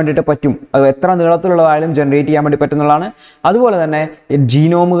ജനറേറ്റ് ചെയ്യാൻ വേണ്ടിയിട്ട് പറ്റും. അത് എത്ര നീളത്തിലുള്ളതായാലും ജനറേറ്റ് ചെയ്യാൻ വേണ്ടി പറ്റുന്നതാണ്. അതുപോലെ തന്നെ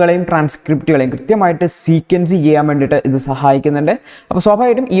ജീനോമുകളെയും ട്രാൻസ്ക്രിപ്റ്റുകളെയും കൃത്യമായിട്ട് സീക്വൻസ് ചെയ്യാൻ വേണ്ടിയിട്ട് ഇത് സഹായിക്കുന്നുണ്ട്. അപ്പോൾ സ്വാഭാവികമായിട്ടും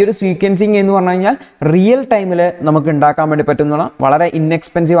ഈ ഒരു സീക്വൻസിങ് എന്ന് പറഞ്ഞു കഴിഞ്ഞാൽ റിയൽ ടൈമിൽ നമുക്ക് ഉണ്ടാക്കാൻ വേണ്ടി പറ്റുന്ന വളരെ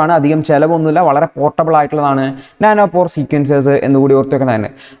ഇൻഎക്സ്പെൻസീവ് ആണ്, അധികം ചിലവൊന്നുമില്ല, വളരെ പോർട്ടബിൾ ആയിട്ടുള്ളതാണ് നാനോപോർ സീക്വൻസേഴ്സ് എന്നുകൂടി ഓർത്ത് വെക്കുന്നതാണ്.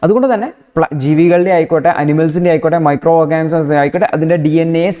 അതുകൊണ്ട് തന്നെ ജീവികളുടെ ആയിക്കോട്ടെ, അനിമൽസിൻ്റെ ആയിക്കോട്ടെ, മൈക്രോ ഓർഗാനിസംസിൻ്റെ ആയിക്കോട്ടെ, അതിൻ്റെ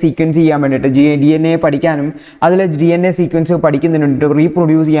DNA സീക്വൻസ് ചെയ്യാൻ വേണ്ടിയിട്ട് DNA പഠിക്കാനും അതിലെ DNA സീക്വൻസ് പഠിക്കുന്നതിന് വേണ്ടിയിട്ട്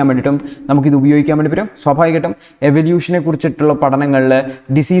റീപ്രൊഡ്യൂസ് ചെയ്യാൻ വേണ്ടിയിട്ടും നമുക്കിത് ഉപയോഗിക്കാൻ വേണ്ടി പറ്റും. സ്വാഭാവികമായിട്ടും എവല്യൂഷനെ കുറിച്ചിട്ടുള്ള പഠനങ്ങളിൽ,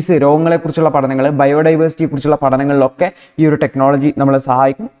 ഡിസീസ് രോഗങ്ങളെക്കുറിച്ചുള്ള പഠനങ്ങൾ, ബയോഡൈവേഴ്സിറ്റിയെ കുറിച്ചുള്ള പഠനങ്ങളിലൊക്കെ ഈ ഒരു ടെക്നോളജി നമ്മളെ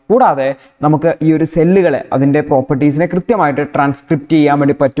സഹായിക്കും. കൂടാതെ നമുക്ക് ഈ ഒരു സെല്ലുകളെ അതിൻ്റെ പ്രോപ്പർട്ടീസിനെ കൃത്യമായിട്ട് ട്രാൻസ്ക്രിപ്റ്റ് ചെയ്യാൻ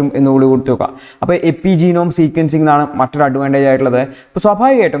വേണ്ടി പറ്റും എന്നുകൂടി കൊടുത്തു നോക്കുക. അപ്പോൾ എപ്പിജീനോം സീക്വൻസിംഗ് എന്നാണ് മറ്റൊരു അഡ്വാൻറ്റേജ് ആയിട്ടുള്ളത്. അപ്പോൾ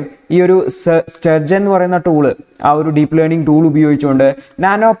സ്വാഭാവികമായിട്ടും ഈ ഒരു സ്റ്റെർജൻ എന്ന് പറയുന്ന ടൂള്, ആ ഒരു ഡീപ്പ് ലേണിംഗ് ടൂൾ ഉപയോഗിച്ചുകൊണ്ട്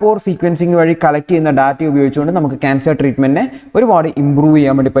നാനോപോർ സീക്വൻസിംഗ് വഴി കളക്ട് ചെയ്യുന്ന ഡാറ്റ ഉപയോഗിച്ചുകൊണ്ട് നമുക്ക് ക്യാൻസർ ട്രീറ്റ്മെൻറ്റിനെ ഒരുപാട് ഇമ്പ്രൂവ്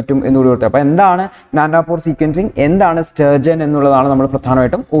ചെയ്യാൻ വേണ്ടി പറ്റും എന്നുകൂടി കൊടുത്തു. അപ്പോൾ എന്താണ് നാനോപോർ സീക്വൻസിംഗ്, എന്താണ് സ്റ്റെർജൻ എന്നുള്ളതാണ് നമ്മൾ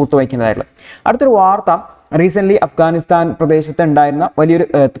പ്രധാനമായിട്ടും ഓർത്തു വയ്ക്കുന്നതായിട്ടുള്ളത്. അടുത്തൊരു വാർത്ത, റീസെൻ്റ്ലി അഫ്ഗാനിസ്ഥാൻ പ്രദേശത്ത് ഉണ്ടായിരുന്ന വലിയൊരു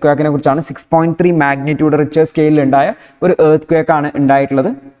എർത്ത് ക്വേക്കിനെ കുറിച്ചാണ്. 6.3 മാഗ്നിറ്റ്യൂഡ് റിച്ചർ സ്കെയിലിൽ ഉണ്ടായ ഒരു എർത്ത് ക്വേക്കാണ് ഉണ്ടായിട്ടുള്ളത്.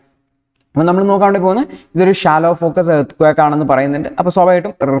 അപ്പോൾ നമ്മൾ നോക്കാൻ വേണ്ടി പോകുന്നത് ഇതൊരു ഷാലോ ഫോക്കസ് എർത്ത് ക്വേക്ക് ആണെന്ന് പറയുന്നുണ്ട്. അപ്പോൾ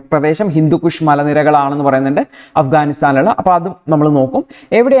സ്വാഭാവികമായിട്ടും പ്രദേശം ഹിന്ദുക്കുഷ് മലനിരകളാണെന്ന് പറയുന്നുണ്ട് അഫ്ഗാനിസ്ഥാനിലുള്ള. അപ്പോൾ അതും നമ്മൾ നോക്കും.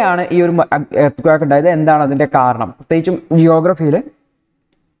 എവിടെയാണ് ഈ ഒരു എർത്ത് ക്വേക്ക് ഉണ്ടായത്, എന്താണ് അതിൻ്റെ കാരണം, പ്രത്യേകിച്ചും ജിയോഗ്രഫിയിൽ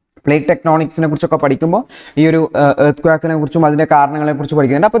പ്ലേറ്റ് ടെക്ടോണിക്സിനെ കുറിച്ചൊക്കെ പഠിക്കുമ്പോൾ ഈ ഒരു എർത്ത് ക്വാക്കിനെ കുറിച്ചും അതിൻ്റെ കാരണങ്ങളെ കുറിച്ച്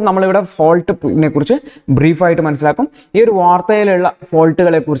പഠിക്കുന്നുണ്ട്. അപ്പോൾ നമ്മളിവിടെ ഫോൾട്ടിനെ കുറിച്ച് ബ്രീഫായിട്ട് മനസ്സിലാക്കും. ഈ ഒരു വാർത്തയിലുള്ള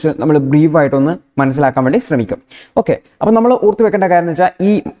ഫോൾട്ടുകളെ കുറിച്ച് നമ്മൾ ബ്രീഫായിട്ടൊന്ന് മനസ്സിലാക്കാൻ വേണ്ടി ശ്രമിക്കും. ഓക്കെ, അപ്പോൾ നമ്മൾ ഓർത്ത് വെക്കേണ്ട കാര്യം എന്ന് വെച്ചാൽ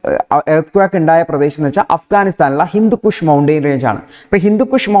ഈ എർത്ത് ക്വാക്ക് ഉണ്ടായ പ്രദേശം എന്ന് വെച്ചാൽ അഫ്ഗാനിസ്ഥാനിലുള്ള ഹിന്ദുക്കുഷ് മൗണ്ടെയിൻ റേഞ്ച് ആണ്. അപ്പോൾ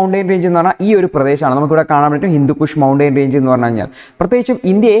ഹിന്ദുക്കുഷ് മൗണ്ടെയിൻ റേഞ്ച് എന്ന് പറഞ്ഞാൽ ഈ ഒരു പ്രദേശമാണ് നമുക്കിവിടെ കാണാൻ പറ്റും. ഹിന്ദുക്കുഷ് മൗണ്ടെയിൻ റേഞ്ച് എന്ന് പറഞ്ഞു കഴിഞ്ഞാൽ പ്രത്യേകിച്ചും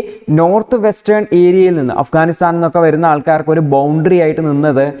ഇന്ത്യയെ നോർത്ത് വെസ്റ്റേൺ ഏരിയയിൽ നിന്ന് അഫ്ഗാനിസ്ഥാനിൽ നിന്നൊക്കെ വരുന്ന ആൾക്കാർക്ക് ഒരു ബൗണ്ടറി ആയിട്ട്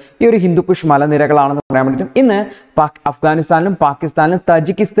നിന്നത് ഈ ഒരു ഹിന്ദുക്കുഷ് മലനിരകളാണെന്ന് പറയാൻ പറ്റും. ഇന്ന് അഫ്ഗാനിസ്ഥാനിലും പാകിസ്ഥാനിലും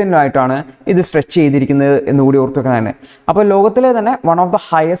തജിക്കിസ്ഥാനിലുമായിട്ടാണ് ഇത് സ്ട്രെച്ച് ചെയ്തിരിക്കുന്നത് എന്നുകൂടി ഓർത്ത് വെക്കാൻ തന്നെ. അപ്പോൾ ലോകത്തിലെ തന്നെ one of the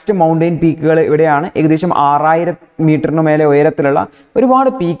highest mountain പീക്കുകൾ ഇവിടെയാണ്. ഏകദേശം 6000 മീറ്ററിന് മേലെ ഉയരത്തിലുള്ള ഒരുപാട്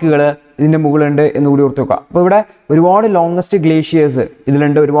പീക്കുകൾ ഇതിൻ്റെ മുകളിലുണ്ട് എന്നുകൂടി ഓർത്ത് വെക്കുക. അപ്പോൾ ഇവിടെ ഒരുപാട് ലോങ്ങസ്റ്റ് ഗ്ലേഷ്യേഴ്സ്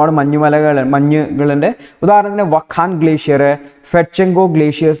ഇതിലുണ്ട്, ഒരുപാട് മഞ്ഞുകളുണ്ട്. ഉദാഹരണത്തിന് വഖാൻ ഗ്ലേഷ്യർ, ഫെഡ്ചെങ്കോ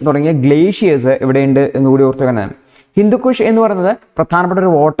ഗ്ലേഷ്യേഴ്സ് തുടങ്ങിയ ഗ്ലേഷ്യേഴ്സ് ഇവിടെയുണ്ട് എന്നുകൂടി ഓർത്ത് വെക്കാൻ. ഹിന്ദുക്കുഷ് എന്ന് പറയുന്നത് പ്രധാനപ്പെട്ട ഒരു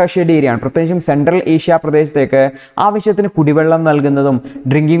വാട്ടർ ഷെഡ് ഏരിയയാണ്. പ്രത്യേകിച്ചും സെൻട്രൽ ഏഷ്യ പ്രദേശത്തേക്ക് ആവശ്യത്തിന് കുടിവെള്ളം നൽകുന്നതും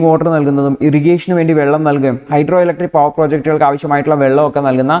ഡ്രിങ്കിങ് വാട്ടർ നൽകുന്നതും ഇറിഗേഷന് വേണ്ടി വെള്ളം നൽകുകയും ഹൈഡ്രോ ഇലക്ട്രിക് പവർ പ്രോജക്റ്റുകൾക്ക് ആവശ്യമായിട്ടുള്ള വെള്ളമൊക്കെ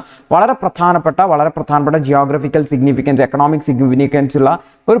നൽകുന്ന വളരെ പ്രധാനപ്പെട്ട ജിയോഗ്രഫിക്കൽ സിഗ്നിഫിക്കൻസ്, എക്കണോമിക് സിഗ്നിഫിക്കൻസ് ഉള്ള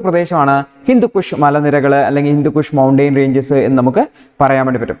ഒരു പ്രദേശമാണ് ഹിന്ദുക്കുഷ് മലനിരകൾ അല്ലെങ്കിൽ ഹിന്ദുക്കുഷ് മൗണ്ടെയിൻ റേഞ്ചസ് എന്ന് നമുക്ക് പറയാൻ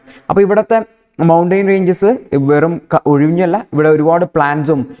വേണ്ടി പറ്റും. അപ്പോൾ ഇവിടുത്തെ മൗണ്ടെയിൻ റേഞ്ചസ് വെറും ഒഴിഞ്ഞല്ല, ഇവിടെ ഒരുപാട്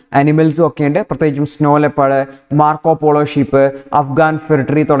പ്ലാന്റ്സും ആനിമൽസും ഒക്കെ ഉണ്ട്. പ്രത്യേകിച്ചും snow leopard, Marco polo sheep, Afghan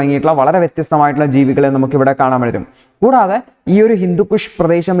ഫെർട്രി തുടങ്ങിയിട്ടുള്ള വളരെ വ്യത്യസ്തമായിട്ടുള്ള ജീവികളെ നമുക്കിവിടെ കാണാൻ പറ്റും. കൂടാതെ ഈ ഒരു ഹിന്ദുക്കുഷ്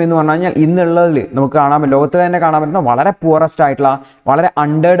പ്രദേശം എന്ന് പറഞ്ഞു കഴിഞ്ഞാൽ ഇന്നുള്ളതിൽ നമുക്ക് കാണാൻ ലോകത്തിൽ തന്നെ കാണാൻ പറ്റുന്ന വളരെ പുവറസ്റ്റ് ആയിട്ടുള്ള വളരെ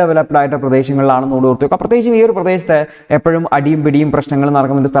അണ്ടർ ഡെവലപ്ഡ് ആയിട്ടുള്ള പ്രദേശങ്ങളിലാണെന്ന് ഓർത്ത് വെക്കുക. പ്രത്യേകിച്ചും ഈ ഒരു പ്രദേശത്ത് എപ്പോഴും അടിയും പിടിയും പ്രശ്നങ്ങൾ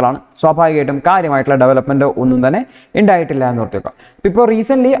നടക്കുന്ന ഒരു സ്ഥലമാണ്. സ്വാഭാവികമായിട്ടും കാര്യമായിട്ടുള്ള ഡെവലപ്മെൻറ്റോ ഒന്നും തന്നെ ഉണ്ടായിട്ടില്ല എന്ന് ഓർത്ത് വെക്കുക. ഇപ്പോൾ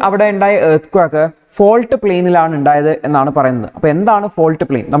റീസെൻ്റ്ലി അവിടെ ഉണ്ടായ എർത്ത് ക്വാക്ക് ഫോൾട്ട് പ്ലെയിനിലാണ് ഉണ്ടായത് എന്നാണ് പറയുന്നത്. അപ്പോൾ എന്താണ് ഫോൾട്ട്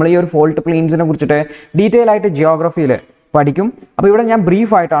പ്ലെയിൻ? നമ്മൾ ഈ ഒരു ഫോൾട്ട് പ്ലെയിൻസിനെ കുറിച്ചിട്ട് ഡീറ്റെയിൽ ആയിട്ട് ജിയോഗ്രഫിയിൽ പഠിക്കും. അപ്പോൾ ഇവിടെ ഞാൻ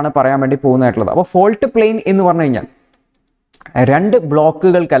ബ്രീഫായിട്ടാണ് പറയാൻ വേണ്ടി പോകുന്നതായിട്ടുള്ളത്. അപ്പോൾ ഫോൾട്ട് പ്ലെയിൻ എന്ന് പറഞ്ഞു കഴിഞ്ഞാൽ രണ്ട്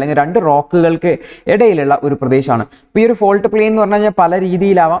ബ്ലോക്കുകൾക്ക് അല്ലെങ്കിൽ രണ്ട് റോക്കുകൾക്ക് ഇടയിലുള്ള ഒരു പ്രദേശമാണ്. ഇപ്പോൾ ഈ ഒരു ഫോൾട്ട് പ്ലെയിൻ എന്ന് പറഞ്ഞു കഴിഞ്ഞാൽ പല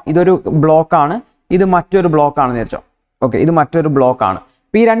രീതിയിലാവാം. ഇതൊരു ബ്ലോക്കാണ്, ഇത് മറ്റൊരു ബ്ലോക്കാണെന്ന് വിചാരിച്ചോ. ഓക്കെ, ഇത് മറ്റൊരു ബ്ലോക്കാണ്.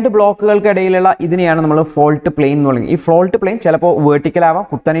 അപ്പോൾ ഈ രണ്ട് ബ്ലോക്കുകൾക്ക് ഇടയിലുള്ള ഇതിനെയാണ് നമ്മൾ ഫോൾട്ട് പ്ലെയിൻ എന്ന് പറയുന്നത്. ഈ ഫോൾട്ട് പ്ലെയിൻ ചിലപ്പോൾ വേർട്ടിക്കൽ ആവാം,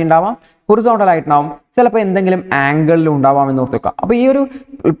 കുത്തനെ ഉണ്ടാവാം, ഹൊറിസോണ്ടൽ ആയിട്ടുണ്ടാവും, ചിലപ്പോൾ എന്തെങ്കിലും ആംഗിളിലും ഉണ്ടാവാം എന്ന് ഓർത്ത് വെക്കുക. അപ്പോൾ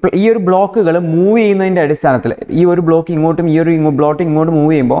ഈ ഒരു ബ്ലോക്കുകൾ മൂവ് ചെയ്യുന്നതിൻ്റെ അടിസ്ഥാനത്തിൽ ഈ ഒരു ബ്ലോക്ക് ഇങ്ങോട്ടും ഈ ഒരു ബ്ലോക്ക് ഇങ്ങോട്ടും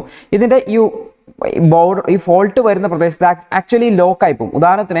മൂവ് ചെയ്യുമ്പോൾ ഇതിൻ്റെ ഈ ഫോൾട്ട് വരുന്ന പ്രദേശത്ത് ആക്ച്വലി ലോക്കായി പോകും.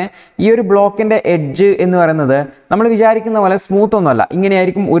 ഉദാഹരണത്തിന് ഈ ഒരു ബ്ലോക്കിൻ്റെ എഡ്ജ് എന്ന് പറയുന്നത് നമ്മൾ വിചാരിക്കുന്ന പോലെ സ്മൂത്ത് ഒന്നുമല്ല.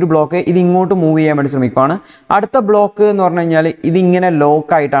 ഇങ്ങനെയായിരിക്കും ഒരു ബ്ലോക്ക്, ഇത് ഇങ്ങോട്ട് മൂവ് ചെയ്യാൻ വേണ്ടി ശ്രമിക്കുകയാണ്. അടുത്ത ബ്ലോക്ക് എന്ന് പറഞ്ഞു കഴിഞ്ഞാൽ ഇതിങ്ങനെ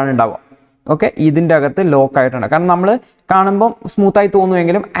ലോക്കായിട്ടാണ് ഉണ്ടാവുക. ഓക്കെ, ഇതിൻ്റെ അകത്ത് ലോക്കായിട്ടാണ്. കാരണം നമ്മൾ കാണുമ്പോൾ സ്മൂത്തായി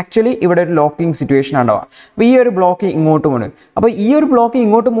തോന്നുമെങ്കിലും ആക്ച്വലി ഇവിടെ ഒരു ലോക്കിംഗ് സിറ്റുവേഷൻ ഉണ്ടാവുക. അപ്പോൾ ഈ ഒരു ബ്ലോക്ക് ഇങ്ങോട്ട് പോകുന്നു. അപ്പോൾ ഈ ഒരു ബ്ലോക്ക്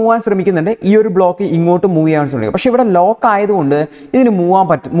ഇങ്ങോട്ട് മൂവാൻ ശ്രമിക്കുന്നുണ്ട്, ഈ ഒരു ബ്ലോക്ക് ഇങ്ങോട്ട് മൂവ് ചെയ്യാൻ ശ്രമിക്കും. പക്ഷേ ഇവിടെ ലോക്ക് ആയതുകൊണ്ട് ഇതിന്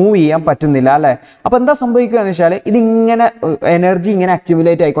മൂവ് ചെയ്യാൻ പറ്റുന്നില്ല അല്ലേ. അപ്പോൾ എന്താ സംഭവിക്കുക എന്ന് വെച്ചാൽ ഇതിങ്ങനെ എനർജി ഇങ്ങനെ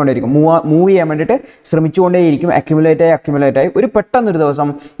അക്യുമുലേറ്റ് ആയിക്കൊണ്ടേയിരിക്കും. മൂവ് ചെയ്യാൻ വേണ്ടിയിട്ട് ശ്രമിച്ചുകൊണ്ടേയിരിക്കും. അക്യുമുലേറ്റ് ആയി ഒരു പെട്ടെന്നൊരു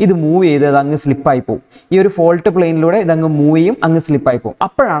ദിവസം ഇത് മൂവ് ചെയ്ത് അത് അങ്ങ് സ്ലിപ്പായി പോകും. ഈ ഒരു ഫോൾട്ട് പ്ലെയിനിലൂടെ ഇതങ്ങ് മൂവ് ചെയ്യും, അങ്ങ് സ്ലിപ്പായി പോകും.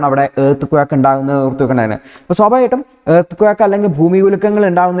 അപ്പോഴാണ് അവിടെ എർത്ത് ക്വാക്ക് ഉണ്ടാകുന്നത് ഓർത്ത് വെക്കേണ്ടത്. അപ്പോൾ സ്വാഭാവികമായിട്ടും എർത്ത് ക്വാക്ക് അല്ലെങ്കിൽ ഭൂമികുലുക്കങ്ങൾ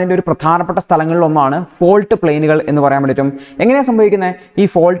ഉണ്ടാകുന്നതിൻ്റെ ഒരു പ്രധാനപ്പെട്ട സ്ഥലങ്ങളിലൊന്നാണ് ഫോൾട്ട് പ്ലെയിനുകൾ എന്ന് പറയാൻ പറ്റും. എങ്ങനെയാണ് സംഭവിക്കുന്നത്? ഈ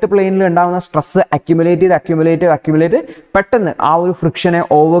ഫോൾട്ട് പ്ലെയിനിൽ ഉണ്ടാകുന്ന സ്ട്രെസ് അക്യുമുലേറ്റ് പെട്ടെന്ന് ആ ഒരു ഫ്രിക്ഷനെ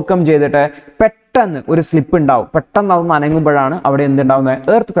ഓവർകം ചെയ്തിട്ട് പെട്ടെന്ന് ഒരു സ്ലിപ്പ് ഉണ്ടാവും. പെട്ടെന്ന് അതൊന്ന് അനങ്ങുമ്പോഴാണ് അവിടെ എന്തുണ്ടാവുന്നത്?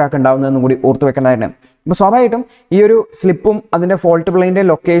 എർത്ത് ക്വാക്ക് ഉണ്ടാകുന്നതെന്നും കൂടി ഓർത്ത് വെക്കേണ്ടതായിട്ട്. അപ്പോൾ സ്വാഭാവികമായിട്ടും ഈ ഒരു സ്ലിപ്പും അതിൻ്റെ ഫോൾട്ട് പ്ലെയിൻ്റെ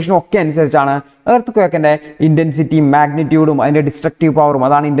ലൊക്കേഷനും ഒക്കെ അനുസരിച്ചാണ് എർത്ത് ക്വാക്കിൻ്റെ ഇൻറ്റൻസിറ്റി, മാഗ്നിറ്റ്യൂഡും അതിൻ്റെ ഡിസ്ട്രക്റ്റീവ് പവറും,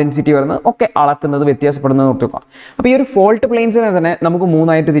 അതാണ് ഇൻറ്റൻസിറ്റി വരുന്നത്, ഒക്കെ അളക്കുന്നത്, വ്യത്യാസപ്പെടുന്നത് ഓർത്ത് വെക്കുക. അപ്പോൾ ഈ ഒരു ഫോൾട്ട് പ്ലെയിൻസിനെ തന്നെ നമുക്ക്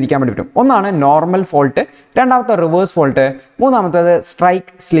മൂന്നായിട്ട് തിരിക്കാൻ വേണ്ടി പറ്റും. ഒന്നാണ് നോർമൽ ഫോൾട്ട്, രണ്ടാമത്തെ റിവേഴ്സ് ഫോൾട്ട്, മൂന്നാമത്തേത്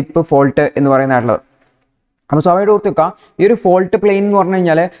സ്ട്രൈക്ക് സ്ലിപ്പ് ഫോൾട്ട് എന്ന് പറയുന്നതായിട്ടുള്ളത്. അപ്പോൾ സ്വാഭാവികമായിട്ട് ഓർത്ത് വെക്കുക, ഈ ഒരു ഫോൾട്ട് പ്ലെയിൻ എന്ന് പറഞ്ഞു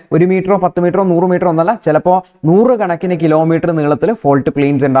കഴിഞ്ഞാൽ 1 മീറ്ററോ 10 മീറ്ററോ 100 മീറ്ററോ ഒന്നല്ല, ചിലപ്പോൾ 100 കണക്കിന് കിലോമീറ്റർ നീളത്തിൽ ഫോൾട്ട്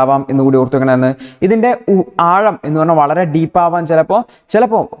പ്ലെയിൻസ് ഉണ്ടാവാം എന്നുകൂടി ഓർത്ത് വെക്കണമെന്ന്. ഇതിൻ്റെ ആഴം എന്ന് പറഞ്ഞാൽ വളരെ ഡീപ്പാവാൻ ചിലപ്പോൾ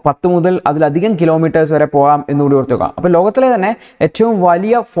 10 മുതൽ അതിലധികം കിലോമീറ്റേഴ്സ് വരെ പോകാം എന്നുകൂടി ഓർത്ത് വെക്കുക. അപ്പോൾ ലോകത്തിലെ തന്നെ ഏറ്റവും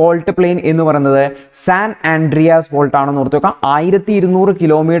വലിയ ഫോൾട്ട് പ്ലെയിൻ എന്ന് പറയുന്നത് സാൻ ആൻഡ്രിയാസ് ഫോൾട്ട് ആണെന്ന് ഓർത്ത് വെക്കുക. 1200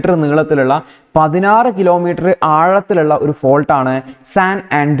 കിലോമീറ്റർ നീളത്തിലുള്ള 16 കിലോമീറ്റർ ആഴത്തിലുള്ള ഒരു ഫോൾട്ടാണ് സാൻ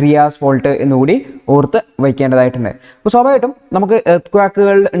ആൻഡ്രിയാസ് ഫോൾട്ട് എന്നുകൂടി ഓർത്ത് വയ്ക്കേണ്ടതായിട്ടുണ്ട്. അപ്പോൾ സ്വാഭാവികമായിട്ടും നമുക്ക് എർത്ത്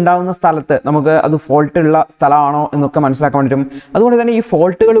ക്വാക്കുകൾ ഉണ്ടാകുന്ന സ്ഥലത്ത് നമുക്ക് അത് ഫോൾട്ടുള്ള സ്ഥലമാണോ എന്നൊക്കെ മനസ്സിലാക്കാൻ പറ്റും. അതുകൊണ്ട് തന്നെ ഈ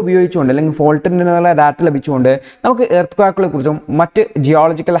ഫോൾട്ടുകൾ ഉപയോഗിച്ചുകൊണ്ട് അല്ലെങ്കിൽ ഫോൾട്ടിനുള്ള ഡാറ്റ ലഭിച്ചുകൊണ്ട് നമുക്ക് എർത്ത് ക്വാക്കുകളെ കുറിച്ചും മറ്റ്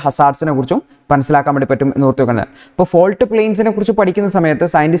ജിയോളജിക്കൽ ഹസാർഡ്സിനെ കുറിച്ചും മനസ്സിലാക്കാൻ വേണ്ടി പറ്റും എന്ന് ഓർത്ത് വെക്കുന്നത്. അപ്പോൾ ഫോൾട്ട് പ്ലെയിൻസിനെ കുറിച്ച് പഠിക്കുന്ന സമയത്ത്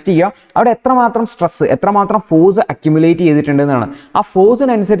സയൻറ്റിസ്റ്റ് ചെയ്യുക അവിടെ എത്രമാത്രം സ്ട്രെസ്, എത്രമാത്രം ഫോഴ്സ് അക്യുമുലേറ്റ് ചെയ്തിട്ടുണ്ട് എന്നാണ്. ആ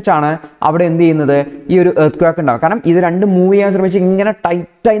ഫോഴ്സിനനുസരിച്ചാണ് അവിടെ എന്ത് ചെയ്യുന്നത്, ഈ ഒരു എർത്ത് ഉണ്ടാവും. കാരണം ഇത് രണ്ടും മൂവ് ചെയ്യാൻ ശ്രമിച്ച് ഇങ്ങനെ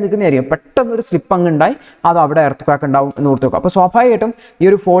ടൈറ്റായി നിൽക്കുന്നതായിരിക്കും, പെട്ടെന്ന് ഒരു സ്ലിപ്പ് അങ്ങ് ഉണ്ടായി അത് അവിടെ എർത്ത് ഉണ്ടാവും എന്ന് ഓർത്ത് വെക്കുക. അപ്പോൾ സ്വാഭാവികമായിട്ടും ഈ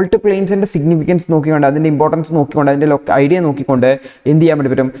ഒരു ഫോൾട്ട് പ്ലെയിൻസിൻ്റെ സിഗ്നിഫിക്കൻസ് നോക്കിക്കൊണ്ട്, അതിൻ്റെ ഇമ്പോർട്ടൻസ് നോക്കിക്കൊണ്ട്, അതിൻ്റെ ഐഡിയ നോക്കിക്കൊണ്ട് എന്ത് ചെയ്യാൻ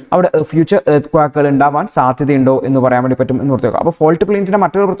വേണ്ടി പറ്റും, അവിടെ ഫ്യൂച്ചർ എർത്ത് ഉണ്ടാവാൻ സാധ്യതയുണ്ടോ എന്ന് പറയാൻ വേണ്ടി പറ്റും എന്ന് ഓർത്ത് വെക്കുക. അപ്പോൾ ഫോൾട്ട് പ്ലെയിൻസിൻ്റെ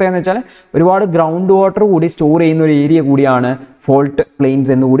മറ്റൊരു പ്രത്യേകത എന്ന് വെച്ചാൽ ഒരുപാട് ഗ്രൗണ്ട് വാട്ടർ കൂടി സ്റ്റോർ ചെയ്യുന്ന ഒരു ഏരിയ കൂടിയാണ് ഫോൾട്ട്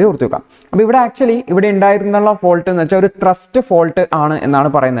പ്ലെയിൻസ് എന്ന് കൂടി ഓർത്ത് വെക്കാം. അപ്പോൾ ഇവിടെ ആക്ച്വലി ഇവിടെ ഉണ്ടായിരുന്നുള്ള ഫോൾട്ട് എന്ന് വെച്ചാൽ ഒരു ത്രസ്റ്റ് ഫോൾട്ട് ആണ് എന്നാണ്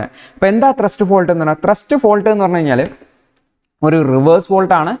പറയുന്നത്. അപ്പോൾ എന്താ ത്രസ്റ്റ് ഫോൾട്ട് എന്ന് പറഞ്ഞാൽ, ത്രസ്റ്റ് ഫോൾട്ട് എന്ന് പറഞ്ഞു കഴിഞ്ഞാൽ ഒരു റിവേഴ്സ്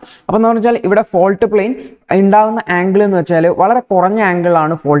ഫോൾട്ട് ആണ്. അപ്പോൾ എന്ന് പറഞ്ഞാൽ ഇവിടെ ഫോൾട്ട് പ്ലെയിൻ ഉണ്ടാകുന്ന ആംഗിൾ എന്ന് വെച്ചാൽ വളരെ കുറഞ്ഞ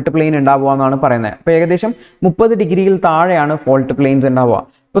ആംഗിളാണ് ഫോൾട്ട് പ്ലെയിൻ ഉണ്ടാവുക എന്നാണ് പറയുന്നത്. അപ്പോൾ ഏകദേശം 30 ഡിഗ്രിയിൽ താഴെയാണ് ഫോൾട്ട് പ്ലെയിൻസ് ഉണ്ടാവുക.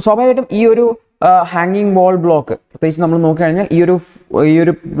 അപ്പോൾ സ്വാഭാവികമായിട്ടും ഈ ഒരു ഹാങ്ങിങ് വാൾ ബ്ലോക്ക് പ്രത്യേകിച്ച് നമ്മൾ നോക്കിക്കഴിഞ്ഞാൽ ഈ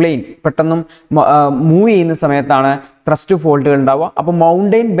ഒരു പ്ലെയിൻ പെട്ടെന്നും മൂവ് ചെയ്യുന്ന സമയത്താണ് ത്രസ്റ്റ് ഫോൾട്ടുകൾ ഉണ്ടാവുക. അപ്പോൾ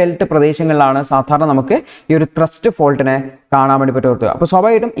മൗണ്ടെയിൻ ബെൽറ്റ് പ്രദേശങ്ങളിലാണ് സാധാരണ നമുക്ക് ഈ ഒരു ത്രസ്റ്റ് ഫോൾട്ടിനെ കാണാൻ വേണ്ടി പറ്റുക. അപ്പോൾ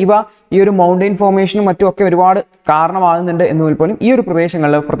സ്വാഭാവികമായിട്ടും ഈ ഒരു മൗണ്ടെയിൻ ഫോർമേഷനും മറ്റുമൊക്കെ ഒരുപാട് കാരണമാകുന്നുണ്ട് എന്നുവെങ്കിൽ പോലും ഈ ഒരു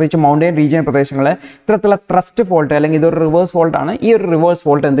പ്രദേശങ്ങളിൽ പ്രത്യേകിച്ച് മൗണ്ടെയിൻ റീജിയൻ പ്രദേശങ്ങളിൽ ഇത്തരത്തിലുള്ള ത്രസ്റ്റ് ഫോൾട്ട് അല്ലെങ്കിൽ ഇതൊരു റിവേഴ്സ് ഫോൾട്ടാണ്. ഈ ഒരു റിവേഴ്സ്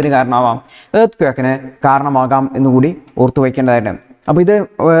ഫോൾട്ട് എന്തിന് കാരണമാവാം, എർത്ത് ക്വേക്കിന് കാരണമാകാം എന്നുകൂടി ഓർത്തു വയ്ക്കേണ്ടതായിട്ട്. അപ്പോൾ ഇത്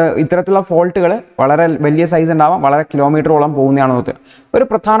ഇത്തരത്തിലുള്ള ഫോൾട്ടുകൾ വളരെ വലിയ സൈസ് ഉണ്ടാവാം, വളരെ കിലോമീറ്ററോളം പോകുന്നതാണ് നോക്കുക. ഒരു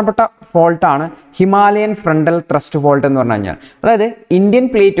പ്രധാനപ്പെട്ട ഫോൾട്ടാണ് ഹിമാലയൻ ഫ്രണ്ടൽ ത്രസ്റ്റ് ഫോൾട്ട് എന്ന് പറഞ്ഞു കഴിഞ്ഞാൽ. അതായത് ഇന്ത്യൻ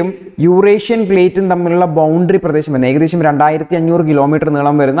പ്ലേറ്റും യൂറേഷ്യൻ പ്ലേറ്റും തമ്മിലുള്ള ബൗണ്ടറി പ്രദേശം വരുന്നത് ഏകദേശം 2500 കിലോമീറ്റർ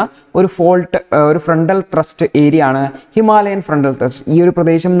നീളം വരുന്ന ഒരു ഫോൾട്ട്, ഒരു ഫ്രണ്ടൽ ത്രസ്റ്റ് ഏരിയ ആണ് ഹിമാലയൻ ഫ്രണ്ടൽ ത്രസ്റ്റ്. ഈ ഒരു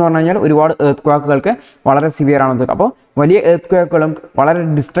പ്രദേശം എന്ന് പറഞ്ഞു കഴിഞ്ഞാൽ ഒരുപാട് എർത്ത് ക്വാക്കുകൾക്ക് വളരെ സിവിയർ ആണ്. അപ്പോൾ വലിയ എർത്ത് ക്വാക്കുകളും വളരെ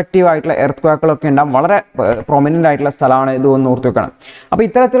ഡിസ്ട്രക്റ്റീവ് ആയിട്ടുള്ള എർത്ത് ക്വാക്കുകളൊക്കെ ഉണ്ടാകും. വളരെ പ്രൊമിനൻ്റ് ആയിട്ടുള്ള സ്ഥലമാണ് ഇത് ഒന്ന് ഓർത്ത് വെക്കണം. അപ്പോൾ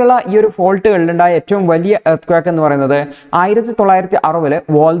ഇത്തരത്തിലുള്ള ഈ ഒരു ഫോൾട്ടുകളിലുണ്ടായ ഏറ്റവും വലിയ എർത്ത് ക്വാക്ക് എന്ന് പറയുന്നത് 1960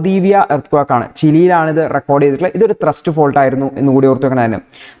 വാൽദീവിയ എർത്ത് ക്വാക്കാണ്. ചിലിയിലാണ് ഇത് റെക്കോർഡ് ചെയ്തിട്ടുള്ളത്. ഇതൊരു ത്രസ്റ്റ് ഫോൾട്ട് ആയിരുന്നു എന്ന് കൂടി ഓർത്ത് വെക്കണമായിരുന്നു.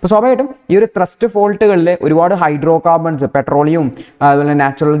 അപ്പോൾ സ്വാഭാവികമായിട്ടും ഈ ഒരു ത്രസ്റ്റ് ഫോൾട്ടുകളിൽ ഒരുപാട് ഹൈഡ്രോ കാർബൺസ്, പെട്രോളിയം, അതുപോലെ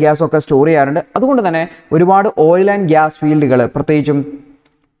നാച്ചുറൽ ഗ്യാസും ഒക്കെ സ്റ്റോർ ചെയ്യാറുണ്ട്. അതുകൊണ്ട് തന്നെ ഒരുപാട് ഓയിൽ ആൻഡ് ഗ്യാസ് ഫീൽഡുകൾ പ്രത്യേകിച്ചും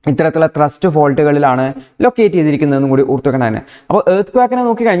ഇത്തരത്തിലുള്ള ത്രസ്റ്റ് ഫോൾട്ടുകളിലാണ് ലൊക്കേറ്റ് ചെയ്തിരിക്കുന്നതെന്നും കൂടി ഓർത്ത് വെക്കണമായിരുന്നു. അപ്പോൾ എർത്ത് ക്വാക്കിനെ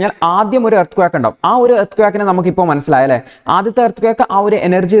നോക്കിക്കഴിഞ്ഞാൽ ആദ്യം ഒരു എർത്ത് ക്വാക്ക് ഉണ്ടാവും. ആ ഒരു എർത്ത് ക്വാക്കിനെ നമുക്കിപ്പോൾ മനസ്സിലായല്ലേ, ആദ്യത്തെ എർത്ത് ക്വാക്ക് ആ ഒരു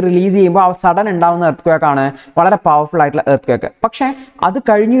എനർജി റിലീസ് ചെയ്യുമ്പോൾ ആ സഡൻ ഉണ്ടാകുന്ന എർത്ത് ക്വാക്കാണ് വളരെ പവർഫുൾ ആയിട്ടുള്ള എർത്ത് ക്വാക്ക്. പക്ഷേ അത്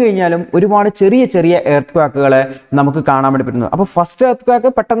കഴിഞ്ഞു കഴിഞ്ഞാലും ഒരുപാട് ചെറിയ ചെറിയ എർത്ത് ക്വാക്കുകൾ നമുക്ക് കാണാൻ വേണ്ടി പറ്റുന്നു. അപ്പോൾ ഫസ്റ്റ് എർത്ത്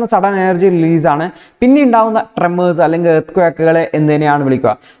ക്വാക്ക് പെട്ടെന്ന് സഡൻ എനർജി റിലീസാണ്. പിന്നെ ഉണ്ടാകുന്ന ട്രെമേഴ്സ് അല്ലെങ്കിൽ എർത്ത് ക്വാക്കുകളെ എന്ന് തന്നെയാണ്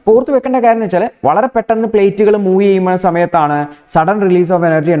വിളിക്കുക. അപ്പോൾ ഓർത്ത് വെക്കേണ്ട കാര്യം എന്ന് വെച്ചാൽ വളരെ പെട്ടെന്ന് പ്ലേറ്റുകൾ മൂവ് ചെയ്യുന്ന സമയത്താണ് സഡൻ റിലീസ് ഓഫ്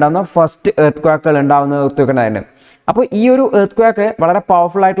എനർജി ഉണ്ടാകുന്ന ഫസ്റ്റ് എർത്ത് ക്വാക്കുകൾ ഉണ്ടാകുന്നത് ഓർത്ത് വെക്കേണ്ടതായിട്ട്. അപ്പോൾ ഈ ഒരു എർത്ത് ക്വാക്ക് വളരെ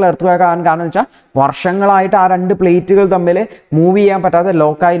പവർഫുൾ ആയിട്ടുള്ള എർത്ത് ക്വാക്ക് ആകാൻ കാരണം വെച്ചാൽ വർഷങ്ങളായിട്ട് ആ രണ്ട് പ്ലേറ്റുകൾ തമ്മിൽ മൂവ് ചെയ്യാൻ പറ്റാതെ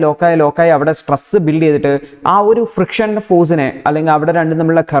ലോക്കായി അവിടെ സ്ട്രെസ് ബിൽഡ് ചെയ്തിട്ട് ആ ഒരു ഫ്രിക്ഷൻ ഫോഴ്സിനെ അല്ലെങ്കിൽ അവിടെ രണ്ടും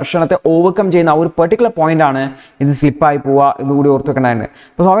തമ്മിലുള്ള ഘർഷണത്തെ ഓവർകം ചെയ്യുന്ന ആ ഒരു പെർട്ടിക്കുലർ പോയിന്റ് ആണ് ഇത് സ്ലിപ്പായി പോവുക എന്നുകൂടി ഓർത്ത് വെക്കേണ്ടതായിരുന്നു.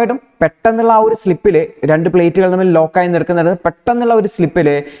 അപ്പോൾ സ്വാഭാവികമായിട്ടും പെട്ടെന്നുള്ള ആ ഒരു സ്ലിപ്പിൽ രണ്ട് പ്ലേറ്റുകൾ തമ്മിൽ ലോക്കായി നിൽക്കുന്നത് പെട്ടെന്നുള്ള ഒരു സ്ലിപ്പിൽ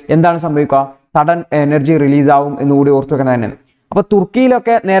എന്താണ് സംഭവിക്കുക, സഡൻ എനർജി റിലീസ് ആവും എന്നുകൂടി ഓർത്ത് വെക്കേണ്ടതായിരുന്നു. അപ്പോൾ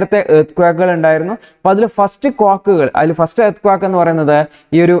തുർക്കിയിലൊക്കെ നേരത്തെ എർത്ത് ക്വാക്കുകൾ ഉണ്ടായിരുന്നു. അപ്പോൾ അതിൽ ഫസ്റ്റ് എർത്ത് ക്വാക്ക് എന്ന് പറയുന്നത്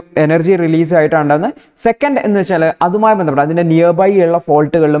ഈ ഒരു എനർജി റിലീസ് ആയിട്ടാണ് ഉണ്ടാകുന്നത്. സെക്കൻഡ് എന്ന് വെച്ചാൽ അതുമായി ബന്ധപ്പെട്ട് അതിൻ്റെ നിയർ ബൈ ഉള്ള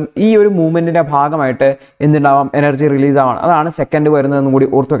ഫോൾട്ടുകളിലും ഈ ഒരു മൂവ്മെൻറ്റിൻ്റെ ഭാഗമായിട്ട് എന്തുണ്ടാവാം, എനർജി റിലീസ് ആവാം. അതാണ് സെക്കൻഡ് വരുന്നതെന്നും കൂടി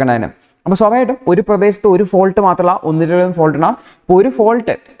ഓർത്ത് വെക്കേണ്ടതിന്. അപ്പോൾ സ്വാഭാവികമായിട്ടും ഒരു പ്രദേശത്ത് ഒരു ഫോൾട്ട് മാത്രമല്ല, ഒന്നിലും ഫോൾട്ട് ഉണ്ടാകും. അപ്പോൾ ഒരു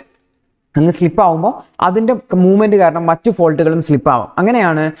ഫോൾട്ട് അങ്ങ് സ്ലിപ്പാവുമ്പോൾ അതിൻ്റെ മൂവ്മെൻറ്റ് കാരണം മറ്റു ഫോൾട്ടുകളും സ്ലിപ്പാവും.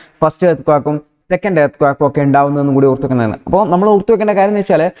 അങ്ങനെയാണ് ഫസ്റ്റ് എർത്ത് ക്വാക്കും സെക്കൻഡ് എർത്ത് ക്വാക്കും ഒക്കെ ഉണ്ടാവുന്നതെന്നും കൂടി ഓർത്ത് വെക്കേണ്ടതാണ്. അപ്പോൾ നമ്മൾ ഓർത്ത് വെക്കേണ്ട കാര്യം എന്ന്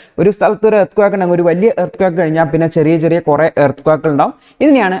വെച്ചാൽ ഒരു സ്ഥലത്ത് ഒരു എർത്ത് ക്വാക്ക് ഉണ്ടെങ്കിൽ ഒരു വലിയ എർത്ത് ക്വാക്ക് കഴിഞ്ഞാൽ പിന്നെ ചെറിയ കുറേ എർത്ത് ക്വാക്കുകൾ ഉണ്ടാവും.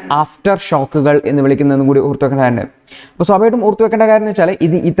 ഇതിനെയാണ് ആഫ്റ്റർ ഷോക്കുകൾ എന്ന് വിളിക്കുന്നതെന്നും കൂടി ഓർത്ത് വെക്കേണ്ടതാണ്. അപ്പോൾ സ്വാഭാവികമായിട്ടും ഓർത്ത് വെക്കേണ്ട കാര്യം എന്ന് വെച്ചാൽ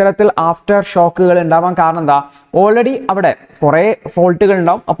ഇത്തരത്തിൽ ആഫ്റ്റർ ഷോക്കുകൾ ഉണ്ടാവാൻ കാരണം എന്താ, ഓൾറെഡി അവിടെ കുറേ ഫോൾട്ടുകൾ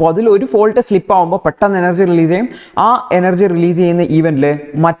ഉണ്ടാവും. അപ്പോൾ അതിൽ ഒരു ഫോൾട്ട് സ്ലിപ്പ് ആകുമ്പോൾ പെട്ടെന്ന് എനർജി റിലീസ് ചെയ്യും. ആ എനർജി റിലീസ് ചെയ്യുന്ന ഈവൻറ്റിൽ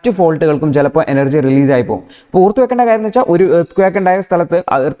മറ്റു ഫോൾട്ടുകൾക്കും ചിലപ്പോൾ എനർജി റിലീസ് ആയി പോകും. അപ്പോൾ ഓർത്ത് വെക്കേണ്ട കാര്യം എന്ന് വെച്ചാൽ ഒരു എർത്ത് ക്വാക്ക് ഉണ്ടായ സ്ഥലത്ത്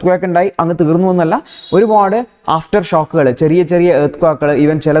എർത്ത് ക്വാക്ക് ഉണ്ടായി അങ്ങ് തീർന്നു എന്നല്ല, ഒരുപാട് ആഫ്റ്റർ ഷോക്കുകൾ, ചെറിയ എർത്ത് ക്വാക്കുകൾ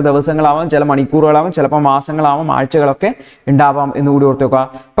ഈവൻ ചില ദിവസങ്ങളാവാം, ചില മണിക്കൂറുകളാവാം, ചിലപ്പോൾ മാസങ്ങളാവാം, ആഴ്ചകളൊക്കെ ഉണ്ടാവാം എന്നുകൂടി ഓർത്ത്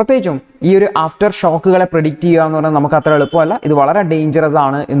വെക്കുക. പ്രത്യേകിച്ചും ഈ ഒരു ആഫ്റ്റർ ഷോക്കുകളെ പ്രെഡിക്റ്റ് ചെയ്യുക എന്ന് പറഞ്ഞാൽ നമുക്ക് അത്ര എളുപ്പമല്ല. ഇത് വളരെ ഡേഞ്ചറസ്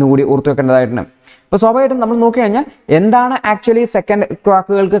ആണ് എന്നുകൂടി ഓർത്ത് വെക്കേണ്ടതായിട്ടുണ്ട്. അപ്പോൾ സ്വാഭാവികമായിട്ടും നമ്മൾ നോക്കിക്കഴിഞ്ഞാൽ എന്താണ് ആക്ച്വലി സെക്കൻഡ്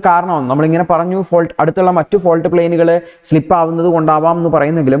ക്വാക്കുകൾക്ക് കാരണം, നമ്മളിങ്ങനെ പറഞ്ഞു അടുത്തുള്ള മറ്റു ഫോൾട്ട് പ്ലെയിനുകൾ സ്ലിപ്പ് ആവുന്നത് കൊണ്ടാവാം എന്ന്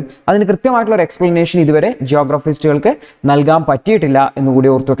പറയുന്നെങ്കിലും അതിന് കൃത്യമായിട്ടുള്ള ഒരു എക്സ്പ്ലനേഷൻ ഇതുവരെ ജിയോഗ്രഫിസ്റ്റുകൾക്ക് നൽകാൻ പറ്റിയിട്ടില്ല എന്നുകൂടി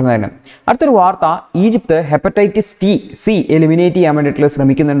ഓർത്ത് വെക്കുന്നതാണ്. അടുത്തൊരു വാർത്ത, ഈജിപ്ത് ഹെപ്പറ്റൈറ്റിസ് സി എലിമിനേറ്റ് ചെയ്യാൻ വേണ്ടിയിട്ട്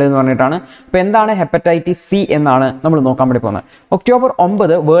ശ്രമിക്കുന്നുണ്ട് എന്ന് പറഞ്ഞിട്ടാണ്. അപ്പോൾ എന്താണ് ഹെപ്പറ്റൈറ്റിസ് സി എന്നാണ് നമ്മൾ നോക്കാൻ വേണ്ടി പോകുന്നത്. ഒക്ടോബർ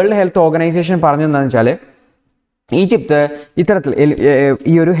 9 വേൾഡ് ഹെൽത്ത് ഓർഗനൈസേഷൻ പറഞ്ഞതെന്ന് വെച്ചാൽ ഈജിപ്ത് ഇത്തരത്തിൽ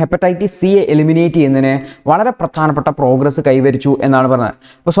ഈ ഒരു ഹെപ്പറ്റൈറ്റിസ് സിയെ എലിമിനേറ്റ് ചെയ്യുന്നതിന് വളരെ പ്രധാനപ്പെട്ട പ്രോഗ്രസ് കൈവരിച്ചു എന്നാണ് പറഞ്ഞത്.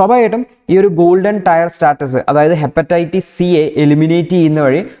 അപ്പോൾ സ്വാഭാവികമായിട്ടും ഈ ഒരു ഗോൾഡൻ ടയർ സ്റ്റാറ്റസ്, അതായത് ഹെപ്പറ്റൈറ്റിസ് സിയെ എലിമിനേറ്റ് ചെയ്യുന്ന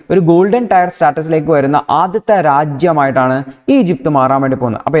വഴി ഒരു ഗോൾഡൻ ടയർ സ്റ്റാറ്റസിലേക്ക് വരുന്ന ആദ്യത്തെ രാജ്യമായിട്ടാണ് ഈജിപ്ത് മാറാൻ വേണ്ടി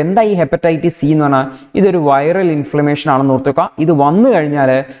പോകുന്നത്. അപ്പോൾ എന്താ ഈ ഹെപ്പറ്റൈറ്റിസ് സി എന്ന് പറഞ്ഞാൽ? ഇതൊരു വൈറൽ ഇൻഫ്ലമേഷൻ ആണെന്ന് ഓർത്തുവെക്കുക. ഇത് വന്നു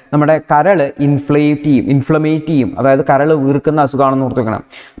കഴിഞ്ഞാൽ നമ്മുടെ കരൾ ഇൻഫ്ലമേറ്റ് ചെയ്യും, അതായത് കരൾ വീർക്കുന്ന അസുഖമാണെന്ന് ഓർത്തുവെക്കണം.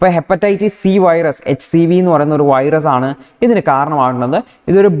 അപ്പോൾ ഹെപ്പറ്റൈറ്റിസ് സി വൈറസ് HCV എന്ന് പറയുന്ന ഒരു വൈറസ് ആണ് ഇതിന് കാരണമാകുന്നത്.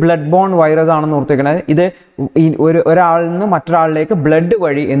 ഇതൊരു ബ്ലഡ് ബോൺ വൈറസ് ആണെന്ന് ഓർത്തിരിക്കുന്നത്. ഇത് ഒരാളിൽ നിന്ന് മറ്റൊരാളിലേക്ക് ബ്ലഡ്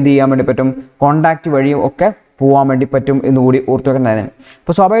വഴി എന്ത് ചെയ്യാൻ വേണ്ടി പറ്റും? കോണ്ടാക്ട് വഴിയും ഒക്കെ പോകാൻ വേണ്ടി പറ്റും എന്നുകൂടി ഓർത്തു വെക്കേണ്ടതാണ്.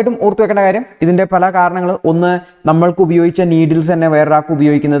 അപ്പോൾ സ്വാഭാവികമായിട്ടും ഓർത്തു വെക്കേണ്ട കാര്യം, ഇതിൻ്റെ പല കാരണങ്ങൾ. ഒന്ന്, നമ്മൾക്ക് ഉപയോഗിച്ച നീഡിൽസ് തന്നെ വേറൊരാൾക്ക്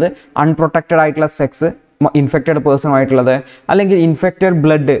ഉപയോഗിക്കുന്നത്, അൺപ്രൊട്ടക്റ്റഡ് ആയിട്ടുള്ള സെക്സ് ഇൻഫെക്റ്റഡ് പേഴ്സണുമായിട്ടുള്ളത്, അല്ലെങ്കിൽ ഇൻഫെക്റ്റഡ്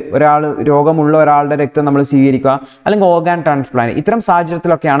ബ്ലഡ്, രോഗമുള്ള ഒരാളുടെ രക്തം നമ്മൾ സ്വീകരിക്കുക, അല്ലെങ്കിൽ ഓർഗാൻ ട്രാൻസ്പ്ലാന്റ്. ഇത്തരം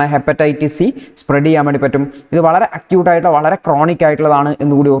സാഹചര്യത്തിലൊക്കെയാണ് ഹെപ്പറ്റൈറ്റിസ് സി സ്പ്രെഡ് ചെയ്യാൻ വേണ്ടി പറ്റും. ഇത് വളരെ അക്യൂട്ടായിട്ടുള്ള, വളരെ ക്രോണിക് ആയിട്ടുള്ളതാണ്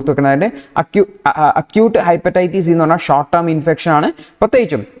എന്നുകൂടി ഓർത്തു വെക്കുന്നതായിട്ട്. അക്യൂട്ട് ഹെപ്പറ്റൈറ്റിസ് സി എന്ന് പറഞ്ഞാൽ ഷോർട്ട് ടേം ഇൻഫെക്ഷൻ ആണ്.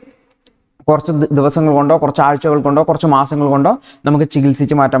 പ്രത്യേകിച്ചും കുറച്ച് ദിവസങ്ങൾ കൊണ്ടോ കുറച്ച് ആഴ്ചകൾ കൊണ്ടോ കുറച്ച് മാസങ്ങൾ കൊണ്ടോ നമുക്ക്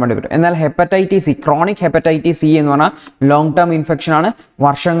ചികിത്സിച്ച് മാറ്റാൻ വേണ്ടി പറ്റും. എന്നാൽ hepatitis C, chronic hepatitis C എന്ന് പറഞ്ഞാൽ ലോങ് ടേം ഇൻഫെക്ഷൻ ആണ്.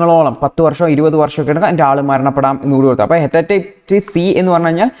 വർഷങ്ങളോളം, 10 വർഷം 20 വർഷമൊക്കെ എടുക്കാം എൻ്റെ ആൾ മരണപ്പെടാം എന്നുകൂടി കൊടുത്തു. അപ്പോൾ ഹെപ്പറ്റൈറ്റിസ് സി എന്ന് പറഞ്ഞു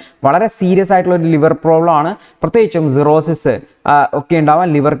കഴിഞ്ഞാൽ വളരെ സീരിയസ് ആയിട്ടുള്ള ഒരു ലിവർ പ്രോബ്ലം ആണ്. പ്രത്യേകിച്ചും സിറോസിസ് ഒക്കെ ഉണ്ടാവാൻ,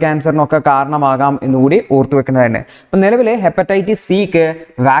 ലിവർ ക്യാൻസറിനൊക്കെ കാരണമാകാം എന്നുകൂടി ഓർത്തു വെക്കുന്നതായിട്ട്. അപ്പം നിലവിൽ ഹെപ്പറ്റൈറ്റിസ് സിക്ക്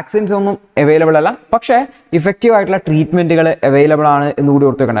വാക്സിൻസ് ഒന്നും അവൈലബിൾ അല്ല, പക്ഷേ ഇഫക്റ്റീവ് ആയിട്ടുള്ള ട്രീറ്റ്മെൻറ്റുകൾ അവൈലബിൾ ആണ് എന്നുകൂടി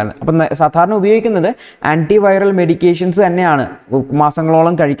ഓർത്തു വെക്കേണ്ടതാണ്. അപ്പം സാധാരണ ഉപയോഗിക്കുന്നത് ആൻറ്റിവൈറൽ മെഡിക്കേഷൻസ് തന്നെയാണ്,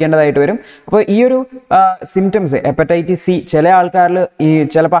 മാസങ്ങളോളം കഴിക്കേണ്ടതായിട്ട് വരും. അപ്പോൾ ഈ ഒരു സിംറ്റംസ് ഹെപ്പറ്റൈറ്റിസ് സി ചില ആൾക്കാരിൽ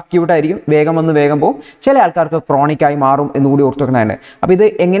ചിലപ്പോൾ അക്യൂട്ടായിരിക്കും, വേഗം വന്ന് വേഗം പോകും, ചില ആൾക്കാർക്ക് ക്രോണിക് ആയി മാറും എന്നുകൂടി ഓർത്തു വെക്കുന്നതാണ്. അപ്പോൾ ഇത്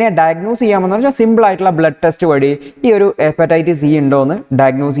എങ്ങനെയാണ് ഡയഗ്നോസ് ചെയ്യാമെന്ന് വെച്ചാൽ സിമ്പിൾ ആയിട്ടുള്ള ബ്ലഡ് ടെസ്റ്റ് വഴി ഈ ഒരു ഹെപ്പറ്റൈറ്റിസ് സി ഉണ്ടോ എന്ന്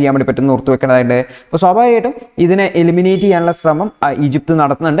ഡയഗ്നോസ് ചെയ്യാൻ വേണ്ടി പറ്റുമെന്ന് ഓർത്തു വെക്കേണ്ടതായിട്ട്. അപ്പോൾ സ്വാഭാവികമായിട്ടും ഇതിനെ എലിമിനേറ്റ് ചെയ്യാനുള്ള ശ്രമം ഈജിപ്ത്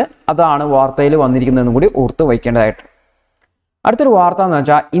നടത്തുന്നുണ്ട്. അതാണ് വാർത്തയിൽ വന്നിരിക്കുന്നതെന്ന് കൂടി ഓർത്ത് വയ്ക്കേണ്ടതായിട്ട്. അടുത്തൊരു വാർത്ത എന്ന്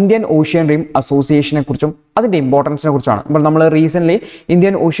വെച്ചാൽ ഇന്ത്യൻ ഓഷ്യൻ റിം അസോസിയേഷനെ കുറിച്ചും അതിൻ്റെ ഇമ്പോർട്ടൻസിനെ കുറിച്ചാണ്. അപ്പോൾ നമ്മൾ റീസെൻ്റ്ലി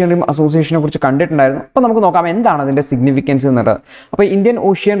ഇന്ത്യൻ ഓഷ്യൻ റിം അസോസിയേഷനെ കുറിച്ച് കണ്ടിട്ടുണ്ടായിരുന്നു. അപ്പോൾ നമുക്ക് നോക്കാം എന്താണ് അതിൻ്റെ സിഗ്നിഫിക്കൻസ് എന്നുള്ളത്. അപ്പോൾ ഇന്ത്യൻ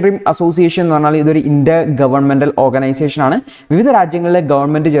ഓഷ്യൻ റിം അസോസിയേഷൻ എന്ന് പറഞ്ഞാൽ ഇതൊരു ഇന്റർ ഗവൺമെൻറ്റൽ ഓർഗനൈസേഷൻ ആണ്. വിവിധ രാജ്യങ്ങളിലെ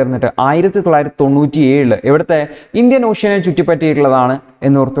ഗവൺമെൻറ് ചേർന്നിട്ട് 1997 ഇവിടുത്തെ ഇന്ത്യൻ ഓഷ്യനെ ചുറ്റിപ്പറ്റിയിട്ടുള്ളതാണ്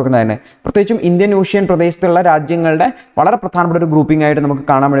എന്ന് ഓർത്തു വെക്കുന്നതാണ്. പ്രത്യേകിച്ചും ഇന്ത്യൻ ഓഷ്യൻ പ്രദേശത്തുള്ള രാജ്യങ്ങളുടെ വളരെ പ്രധാനപ്പെട്ട ഒരു ഗ്രൂപ്പിംഗ് ആയിട്ട് നമുക്ക്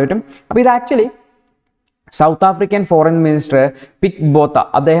കാണാൻ വേണ്ടി പറ്റും. അപ്പോൾ ഇത് actually south African foreign minister pic ബോത്ത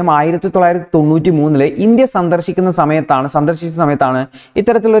അദ്ദേഹം 1993 ഇന്ത്യ സന്ദർശിച്ച സമയത്താണ്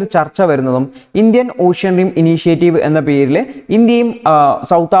ഇത്തരത്തിലൊരു ചർച്ച വരുന്നതും ഇന്ത്യൻ ഓഷ്യൻ റിം ഇനീഷ്യേറ്റീവ് എന്ന പേരിൽ ഇന്ത്യയും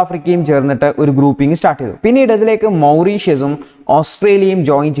സൗത്ത് ആഫ്രിക്കയും ചേർന്നിട്ട് ഒരു ഗ്രൂപ്പിംഗ് സ്റ്റാർട്ട് ചെയ്തു. പിന്നീട് ഇതിലേക്ക് മൗറീഷ്യസും ഓസ്ട്രേലിയയും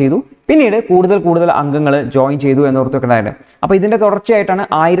ജോയിൻ ചെയ്തു. പിന്നീട് കൂടുതൽ അംഗങ്ങൾ ജോയിൻ ചെയ്തു എന്നോർത്ത് വെക്കേണ്ടതായിട്ട്. അപ്പോൾ ഇതിൻ്റെ തുടർച്ചയായിട്ടാണ്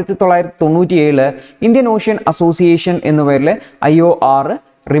 1997 ഇന്ത്യൻ ഓഷ്യൻ അസോസിയേഷൻ എന്ന പേരിൽ IOR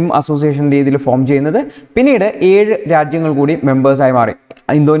റിം അസോസിയേഷൻ രീതിയിൽ ഫോം ചെയ്യുന്നത്. പിന്നീട് 7 രാജ്യങ്ങൾ കൂടി മെമ്പേഴ്സായി മാറി.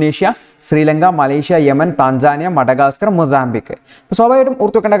 Indonesia, Sri Lanka, Malaysia, Yemen, Tanzania, Madagascar, Mozambique. അപ്പോൾ സ്വാഭാവികമായിട്ടും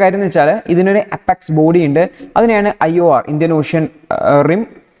ഓർത്തു വെക്കേണ്ട കാര്യം എന്ന് വെച്ചാൽ ഇതിനൊരു അപ്പെക്സ് ബോഡി ഉണ്ട്. അതിനെയാണ് IOR ഇന്ത്യൻ ഓഷ്യൻ റിം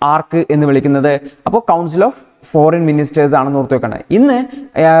ആർക്ക് എന്ന് വിളിക്കുന്നത്. അപ്പോൾ കൗൺസിൽ ഓഫ് ഫോറിൻ മിനിസ്റ്റേഴ്സ് ആണെന്ന് ഓർത്ത് വെക്കണം. ഇന്ന്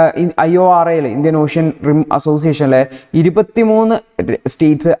IORയിൽ ഇന്ത്യൻ ഓഷ്യൻ റിം അസോസിയേഷനിൽ 23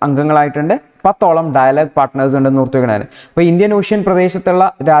 സ്റ്റേറ്റ്സ് അംഗങ്ങളായിട്ടുണ്ട്. 10ഓളം ഡയലോഗ് പാർട്ട്നേഴ്സ് ഉണ്ടെന്ന് ഓർത്ത് വെക്കണം. അപ്പോൾ ഇന്ത്യൻ ഓഷ്യൻ പ്രദേശത്തുള്ള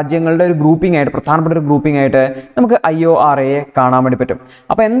രാജ്യങ്ങളുടെ ഒരു ഗ്രൂപ്പിംഗ് ആയിട്ട്, പ്രധാനപ്പെട്ട ഒരു ഗ്രൂപ്പിംഗ് ആയിട്ട് നമുക്ക് IORയെ കാണാൻ വേണ്ടി പറ്റും.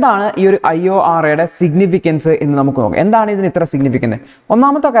 അപ്പോൾ എന്താണ് ഈ ഒരു IORയുടെ സിഗ്നിഫിക്കൻസ് എന്ന് നമുക്ക് നോക്കാം. എന്താണ് ഇതിന് ഇത്ര സിഗ്നിഫിക്കൻസ്?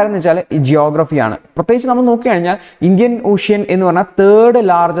 ഒന്നാമത്തെ കാര്യം എന്ന് വെച്ചാൽ ഈ ജിയോഗ്രഫിയാണ്. പ്രത്യേകിച്ച് നമ്മൾ നോക്കിക്കഴിഞ്ഞാൽ ഇന്ത്യൻ ഓഷ്യൻ എന്ന് പറഞ്ഞാൽ 3rd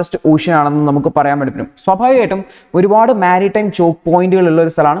ലാർജസ്റ്റ് ഓഷ്യൻ ആണെന്ന് നമുക്ക് പറയാൻ വേണ്ടി പറ്റും. സ്വാഭാവികമായിട്ടും ഒരുപാട് മാരിടൈം ചോക്ക് പോയിന്റുകൾ ഉള്ള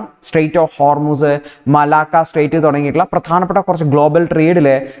ഒരു സ്ഥലമാണ്. Straight of Hormuz, Malacca straight തുടങ്ങിയിട്ടുള്ള പ്രധാനപ്പെട്ട കുറച്ച് ഗ്ലോബൽ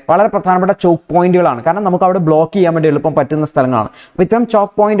ട്രേഡിലെ വളരെ പ്രധാനപ്പെട്ട ചോക്ക് പോയിന്റുകളാണ്. കാരണം നമുക്ക് അവിടെ ബ്ലോക്ക് ചെയ്യാൻ വേണ്ടി എളുപ്പം പറ്റുന്ന സ്ഥലങ്ങളാണ്. അപ്പോൾ ഇത്തരം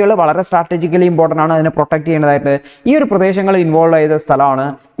ചോക്ക് പോയിന്റുകൾ വളരെ സ്ട്രാറ്റജിക്കലി ഇമ്പോർട്ടൻ്റ് ആണ്. അതിനെ പ്രൊട്ടക്ട് ചെയ്യേണ്ടതായിട്ട് ഈ ഒരു പ്രദേശങ്ങൾ ഇൻവോൾവ് ചെയ്ത സ്ഥലമാണ്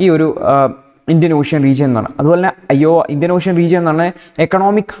ഈ ഒരു ഇന്ത്യൻ ഓഷ്യൻ റീജിയൻ എന്ന് പറഞ്ഞാൽ. അതുപോലെ തന്നെ ഇന്ത്യൻ ഓഷ്യൻ റീജിയൻ എന്ന് പറഞ്ഞാൽ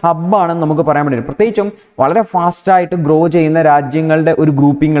എക്കണോമിക് ഹബ്ബാണെന്ന് നമുക്ക് പറയാൻ വേണ്ടി. പ്രത്യേകിച്ചും വളരെ ഫാസ്റ്റായിട്ട് ഗ്രോ ചെയ്യുന്ന രാജ്യങ്ങളുടെ ഒരു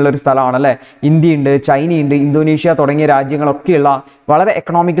ഗ്രൂപ്പിംഗ് ഉള്ള ഒരു സ്ഥലമാണ് അല്ലേ. ഇന്ത്യയുണ്ട്, ചൈനയുണ്ട്, ഇന്തോനേഷ്യ തുടങ്ങിയ രാജ്യങ്ങളൊക്കെയുള്ള വളരെ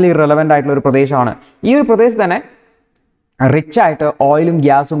എക്കണോമിക്കലി റിലവൻ്റ് ആയിട്ടുള്ള ഒരു പ്രദേശമാണ്. ഈ ഒരു പ്രദേശത്ത് തന്നെ റിച്ച് ആയിട്ട് ഓയിലും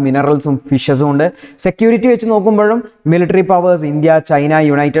ഗ്യാസും മിനറൽസും ഫിഷസും ഉണ്ട്. സെക്യൂരിറ്റി വെച്ച് നോക്കുമ്പോഴും military powers India, China,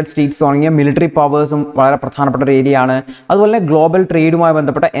 United States തുടങ്ങിയ മിലിറ്ററി പവേഴ്സും വളരെ പ്രധാനപ്പെട്ട ഒരു ഏരിയയാണ്. അതുപോലെ തന്നെ ഗ്ലോബൽ ട്രേഡുമായി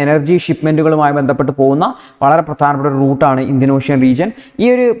ബന്ധപ്പെട്ട എനർജി ഷിപ്മെൻറ്റുകളുമായി ബന്ധപ്പെട്ട് പോകുന്ന വളരെ പ്രധാനപ്പെട്ട ഒരു റൂട്ടാണ് ഇന്ത്യൻ ഓഷ്യൻ റീജിയൻ.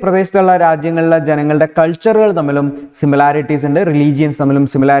 ഈ ഒരു പ്രദേശത്തുള്ള രാജ്യങ്ങളിലെ ജനങ്ങളുടെ കൾച്ചറുകൾ തമ്മിലും സിമിലാരിറ്റീസ് ഉണ്ട്, റിലീജിയൻസ് തമ്മിലും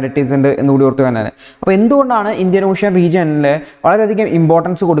സിമിലാരിറ്റീസ് ഉണ്ട് എന്നുകൂടി ഓർത്ത് തന്നെയാണ്. അപ്പോൾ എന്തുകൊണ്ടാണ് ഇന്ത്യൻ ഓഷ്യൻ റീജിയനിൽ വളരെയധികം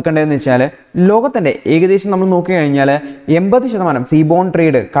ഇമ്പോർട്ടൻസ് കൊടുക്കേണ്ടതെന്ന് വെച്ചാൽ ലോകത്തിൻ്റെ ഏകദേശം നമ്മൾ നോക്കിക്കഴിഞ്ഞാൽ 80% സീബോൺ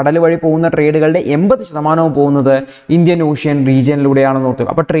ട്രേഡ്, കടൽ വഴി പോകുന്ന ട്രേഡുകളുടെ 80% പോകുന്നത് ഇന്ത്യൻ ഓഷ്യൻ റീജിയനിലൂടെയാണെന്ന് ഓർക്കുക.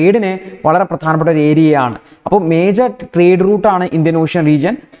 അപ്പോൾ ട്രേഡിന് വളരെ പ്രധാനപ്പെട്ട ഒരു ഏരിയയാണ്. അപ്പോൾ മേജർ ട്രേഡ് റൂട്ടാണ് ഇന്ത്യൻ ഓഷ്യൻ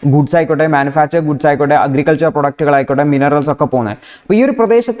റീജിയൻ. ഗുഡ്സ് ആയിക്കോട്ടെ, മാനുഫാക്ചർ ഗുഡ്സ് ആയിക്കോട്ടെ, അഗ്രികൾച്ചർ പ്രൊഡക്റ്റുകളായിക്കോട്ടെ, മിനറൽസ് ഒക്കെ പോകുന്നത്. അപ്പോൾ ഈ ഒരു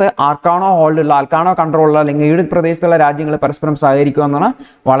പ്രദേശത്ത് ആർക്കാണോ ഹോൾഡുള്ള, ആർക്കാണോ കൺട്രോളുള്ള, അല്ലെങ്കിൽ ഈ ഒരു പ്രദേശത്തുള്ള രാജ്യങ്ങൾ പരസ്പരം സഹകരിക്കുക എന്നാണ്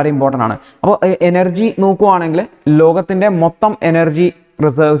വളരെ ഇമ്പോർട്ടൻ്റ് ആണ്. അപ്പോൾ എനർജി നോക്കുവാണെങ്കിൽ ലോകത്തിൻ്റെ മൊത്തം energy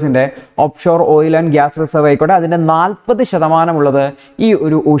റിസർവ്സിൻ്റെ offshore oil and gas reserve ആയിക്കോട്ടെ അതിൻ്റെ 40% ഉള്ളത് ഈ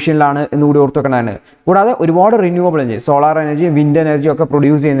ഒരു ഓഷ്യനിലാണ് എന്നുകൂടി ഓർത്ത് വെക്കണതാണ്. കൂടാതെ ഒരുപാട് renewable energy, solar energy, wind energy ഒക്കെ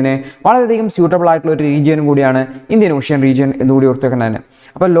പ്രൊഡ്യൂസ് ചെയ്യുന്നതിന് വളരെയധികം സ്യൂട്ടബിൾ ആയിട്ടുള്ള ഒരു റീജിയനും കൂടിയാണ് ഇന്ത്യൻ ഓഷ്യൻ റീജിയൻ എന്നുകൂടി ഓർത്ത് വെക്കണതാണ്.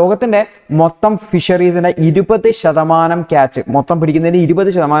 അപ്പോൾ ലോകത്തിൻ്റെ മൊത്തം ഫിഷറീസിൻ്റെ 20% ക്യാച്ച്, മൊത്തം പിടിക്കുന്നതിൻ്റെ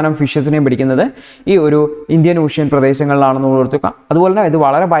 20% ഫിഷസിനെയും പിടിക്കുന്നത് ഈ ഒരു ഇന്ത്യൻ ഓഷ്യൻ പ്രദേശങ്ങളിലാണെന്ന് ഓർത്ത് വെക്കാം. അതുപോലെ തന്നെ ഇത്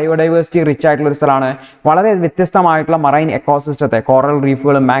വളരെ ബയോഡൈവേഴ്സിറ്റി റിച്ച് ആയിട്ടുള്ള ഒരു സ്ഥലമാണ്. വളരെ വ്യത്യസ്തമായിട്ടുള്ള മറൈൻ എക്കോസിസ്റ്റത്തെ, കോറൽ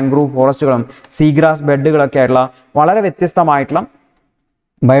റീഫുകളും മാംഗ്രൂവ് ഫോറസ്റ്റുകളും സീഗ്രാസ് ബെഡുകളൊക്കെ ആയിട്ടുള്ള വളരെ വ്യത്യസ്തമായിട്ടുള്ള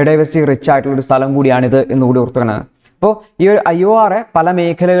ബയോഡൈവേഴ്സിറ്റി റിച്ച് ആയിട്ടുള്ള ഒരു സ്ഥലം കൂടിയാണിത് എന്നുകൂടി ഓർത്തുകയാണ്. അപ്പോൾ ഈ ഒരു IOR പല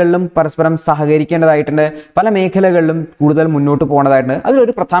മേഖലകളിലും പരസ്പരം സഹകരിക്കേണ്ടതായിട്ടുണ്ട്, പല മേഖലകളിലും കൂടുതൽ മുന്നോട്ട് പോകേണ്ടതായിട്ടുണ്ട്.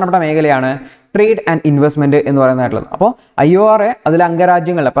 അതിലൊരു പ്രധാനപ്പെട്ട മേഖലയാണ് ട്രേഡ് ആൻഡ് ഇൻവെസ്റ്റ്മെൻറ്റ് എന്ന് പറയുന്നതായിട്ടുള്ളത്. അപ്പോൾ IOR അതിൽ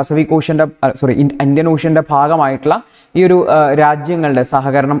അംഗരാജ്യങ്ങളുടെ പസഫിക് ഓഷ്യൻ്റെ ഇന്ത്യൻ ഓഷ്യൻ്റെ ഭാഗമായിട്ടുള്ള ഈ ഒരു രാജ്യങ്ങളുടെ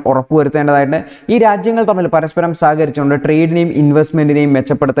സഹകരണം ഉറപ്പുവരുത്തേണ്ടതായിട്ടുണ്ട്. ഈ രാജ്യങ്ങൾ തമ്മിൽ പരസ്പരം സഹകരിച്ചുകൊണ്ട് ട്രേഡിനെയും ഇൻവെസ്റ്റ്മെൻറ്റിനെയും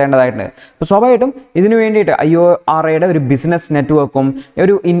മെച്ചപ്പെടുത്തേണ്ടതായിട്ടുണ്ട്. അപ്പോൾ സ്വാഭാവികമായിട്ടും ഇതിനു വേണ്ടിയിട്ട് IORയുടെ ഒരു ബിസിനസ് നെറ്റ്വർക്കും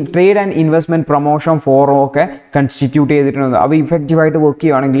ഒരു trade and investment promotion forum ഒക്കെ കൺസ്റ്റിറ്റ്യൂട്ട് ചെയ്തിട്ടുണ്ട്. അവ ഇഫക്റ്റീവായിട്ട് വർക്ക്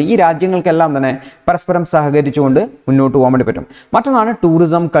ചെയ്യുകയാണെങ്കിൽ ഈ രാജ്യങ്ങൾക്കെല്ലാം തന്നെ പരസ്പരം സഹകരിച്ചുകൊണ്ട് മുന്നോട്ട് പോകാൻ വേണ്ടി പറ്റും. മറ്റൊന്നാണ്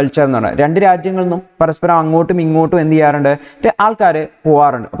ടൂറിസം കൾച്ചർ എന്ന് പറയുന്നത്. രണ്ട് രാജ്യങ്ങളിൽ നിന്നും പരസ്പരം അങ്ങോട്ടും ഇങ്ങോട്ടും എന്ത് ചെയ്യാറുണ്ട്, ആൾക്കാർ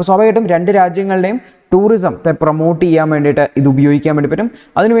പോകാറുണ്ട്. അപ്പോൾ സ്വാഭാവികമായിട്ടും രണ്ട് രാജ്യങ്ങളുടെയും ടൂറിസത്തെ പ്രൊമോട്ട് ചെയ്യാൻ വേണ്ടിയിട്ട് ഇത് ഉപയോഗിക്കാൻ വേണ്ടി പറ്റും.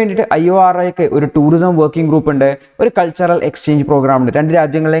 അതിന് വേണ്ടിയിട്ട് IORക്ക് ഒരു ടൂറിസം വർക്കിംഗ് ഗ്രൂപ്പ് ഉണ്ട്, ഒരു കൾച്ചറൽ എക്സ്ചേഞ്ച് പ്രോഗ്രാം ഉണ്ട്. രണ്ട്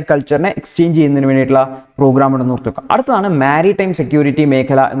രാജ്യങ്ങളിലെയും കൾച്ചറിനെ എക്സ്ചേഞ്ച് ചെയ്യുന്നതിന് വേണ്ടിയിട്ടുള്ള പ്രോഗ്രാം ഉണ്ടെന്ന് ഓർത്ത് വെക്കുക. അടുത്തതാണ് മാരിടൈം സെക്യൂരിറ്റി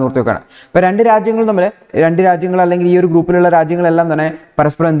മേഖല എന്ന് ഓർത്ത് വെക്കുകയാണ്. ഇപ്പോൾ രണ്ട് രാജ്യങ്ങൾ തമ്മിൽ, രണ്ട് രാജ്യങ്ങൾ അല്ലെങ്കിൽ ഈ ഒരു ഗ്രൂപ്പിലുള്ള രാജ്യങ്ങളെല്ലാം തന്നെ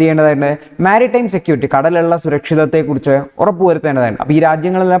പരസ്പരം എന്ത് ചെയ്യേണ്ടതായിട്ടുണ്ട്, മാരിടൈം സെക്യൂരിറ്റി, കടലുള്ള സുരക്ഷിതത്തെക്കുറിച്ച് ഉറപ്പുവരുത്തേണ്ടതായിട്ടുണ്ട്. അപ്പോൾ ഈ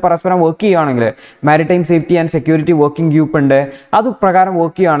രാജ്യങ്ങളെല്ലാം പരസ്പരം വർക്ക് ചെയ്യുകയാണെങ്കിൽ maritime safety and security working group ഉണ്ട്, അത് പ്രകാരം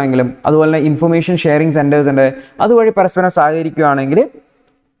വർക്ക് ചെയ്യുകയാണെങ്കിലും അതുപോലെ ഇൻഫർമേഷൻ ഷെയറിംഗ് സെന്റേഴ്സ് ഉണ്ട്, അതുവഴി പരസ്പരം സഹകരിക്കുകയാണെങ്കിൽ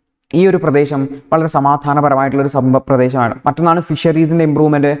ഈ ഒരു പ്രദേശം വളരെ സമാധാനപരമായിട്ടുള്ളൊരു പ്രദേശമാണ്. മറ്റൊന്നാണ് ഫിഷറീസിൻ്റെ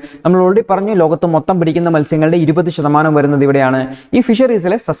ഇമ്പ്രൂവ്മെൻറ്റ്. നമ്മൾ ഓൾറെഡി പറഞ്ഞു ലോകത്ത് മൊത്തം പിടിക്കുന്ന മത്സ്യങ്ങളുടെ 20% വരുന്നത് ഇവിടെയാണ്. ഈ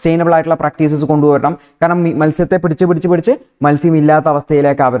ഫിഷറീസിൽ സസ്റ്റൈനബിൾ ആയിട്ടുള്ള പ്രാക്ടീസസ് കൊണ്ടുവരണം. കാരണം മത്സ്യത്തെ പിടിച്ച് മത്സ്യമില്ലാത്ത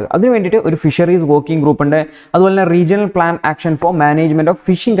അവസ്ഥയിലേക്ക് ആവരുത്. അതിന് വേണ്ടിയിട്ട് ഒരു ഫിഷറീസ് വർക്കിംഗ് ഗ്രൂപ്പ് ഉണ്ട്. അതുപോലെ തന്നെ regional plan action for management of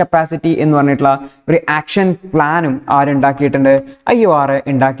phishing capacity എന്ന് പറഞ്ഞിട്ടുള്ള ഒരു ആക്ഷൻ പ്ലാനും ആരുണ്ടാക്കിയിട്ടുണ്ട്, IOR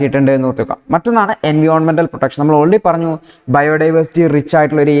ഉണ്ടാക്കിയിട്ടുണ്ട് എന്ന് ഓർത്തുക. മറ്റൊന്നാണ് എൻവയോൺമെൻറ്റൽ പ്രൊട്ടക്ഷൻ. നമ്മൾ ഓൾറെഡി പറഞ്ഞു ബയോഡൈവേഴ്സിറ്റി റിച്ച്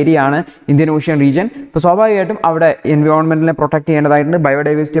ആയിട്ടുള്ള ഒരു ഏരിയ ആണ് ഇന്ത്യൻ ഓഷ്യൻ റീജിയൻ. ഇപ്പോൾ സ്വാഭാവികമായിട്ടും അവിടെ എൻവയോൺമെന്റിനെ പ്രൊട്ടക്ട് ചെയ്യേണ്ടതായിട്ടുണ്ട്,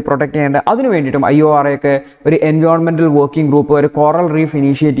 ബയോഡൈവേഴ്സിറ്റിയെ പ്രൊട്ടക്ട് ചെയ്യേണ്ടത്. അതിനു വേണ്ടിയിട്ടും IORക്ക് ഒരു എൻവയോൺമെന്റൽ വർക്കിംഗ് ഗ്രൂപ്പ്, ഒരു കോറൽ റീഫ്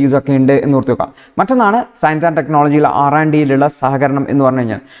ഇനീഷ്യേറ്റീവ്സ് ഒക്കെ ഉണ്ട് എന്ന് ഓർത്ത് വെക്കാം. മറ്റൊന്നാണ് സയൻസ് ആൻഡ് ടെക്നോളജിയിലെ R&Dയിലുള്ള സഹകരണം എന്ന് പറഞ്ഞു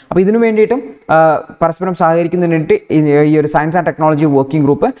കഴിഞ്ഞാൽ. അപ്പോൾ ഇതിനു വേണ്ടിയിട്ടും പരസ്പരം സഹകരിക്കുന്നതിന് വേണ്ടി ഈ ഒരു science and technology working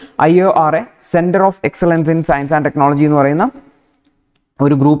group IOR centre of excellence in science and technology എന്ന് പറയുന്ന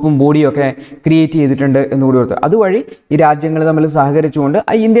ഒരു ഗ്രൂപ്പും ബോഡിയും ഒക്കെ ക്രിയേറ്റ് ചെയ്തിട്ടുണ്ട് എന്നുകൂടി ഓർത്ത്. അതുവഴി ഈ രാജ്യങ്ങൾ തമ്മിൽ സഹകരിച്ചുകൊണ്ട്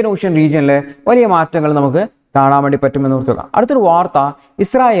ഇന്ത്യൻ ഓഷ്യൻ റീജിയനിലെ വലിയ മാറ്റങ്ങൾ നമുക്ക് കാണാൻ വേണ്ടി പറ്റുമെന്ന് ഓർത്തുക. അടുത്തൊരു വാർത്ത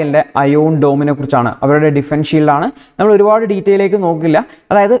ഇസ്രായേലിൻ്റെ അയോൺ ഡോമിനെ കുറിച്ചാണ്. അവരുടെ ഡിഫൻസ് ഷീൽഡാണ്. നമ്മൾ ഒരുപാട് ഡീറ്റെയിലേക്ക് നോക്കില്ല.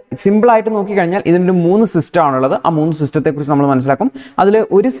 അതായത് സിമ്പിളായിട്ട് നോക്കിക്കഴിഞ്ഞാൽ ഇതിൻ്റെ 3 സിസ്റ്റം ആണുള്ളത്. ആ 3 സിസ്റ്റത്തെക്കുറിച്ച് നമ്മൾ മനസ്സിലാക്കും. അതിൽ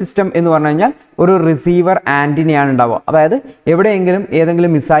ഒരു സിസ്റ്റം എന്ന് പറഞ്ഞു കഴിഞ്ഞാൽ ഒരു റിസീവർ ആൻറ്റിനയാണ് ഉണ്ടാവുക. അതായത് എവിടെയെങ്കിലും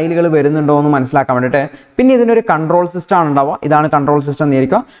ഏതെങ്കിലും മിസൈലുകൾ വരുന്നുണ്ടോ എന്ന് മനസ്സിലാക്കാൻ വേണ്ടിയിട്ട്. പിന്നെ ഇതിനൊരു കൺട്രോൾ സിസ്റ്റം ആണ് ഉണ്ടാവുക. ഇതാണ് കൺട്രോൾ സിസ്റ്റം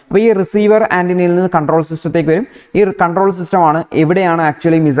എന്നിരിക്കും. അപ്പോൾ ഈ റിസീവർ ആൻറ്റിനയിൽ നിന്ന് കൺട്രോൾ സിസ്റ്റത്തേക്ക് വരും. ഈ കൺട്രോൾ സിസ്റ്റമാണ് എവിടെയാണ്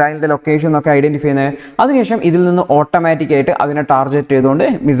ആക്ച്വലി മിസൈലിൻ്റെ ലൊക്കേഷൻ എന്നൊക്കെ ഐഡൻറ്റിഫൈ ചെയ്യുന്നത്. അതിനുശേഷം ഇതിൽ നിന്ന് ഓട്ടോമാറ്റിക്കായിട്ട് അതിനെ ടാർഗറ്റ് ചെയ്തുകൊണ്ട്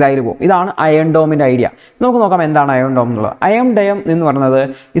മിസൈൽ പോകും. ഇതാണ് അയൺ ഡോമിൻ്റെ ഐഡിയ. നമുക്ക് നോക്കാം എന്താണ് അയൺ ഡോം എന്നുള്ളത്. അയൺ ഡോം എന്ന് പറയുന്നത്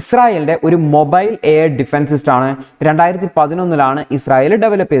ഇസ്രായേലിൻ്റെ ഒരു മൊബൈൽ എയർ ഡിഫൻസ് സിസ്റ്റമാണ്. 2011 ഇസ്രായേൽ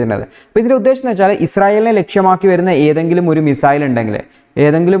ഡെവലപ്പ് ചെയ്തിട്ടുള്ളത്. അപ്പോൾ ഇതിൻ്റെ ഉദ്ദേശം എന്ന് വെച്ചാൽ ഇസ്രായേലിനെ ലക്ഷ്യമാക്കി വരുന്ന ഏതെങ്കിലും ഒരു മിസൈൽ ഉണ്ടെങ്കിൽ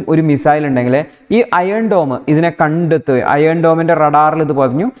ഈ അയൺ ഡോം ഇതിനെ കണ്ടെത്തുക. അയൺ ഡോമിൻ്റെ റഡാറിൽ ഇത്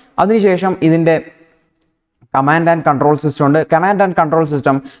പതിഞ്ഞു. അതിനുശേഷം ഇതിൻ്റെ കമാൻഡ് ആൻഡ് കൺട്രോൾ സിസ്റ്റം ഉണ്ട്. Command and control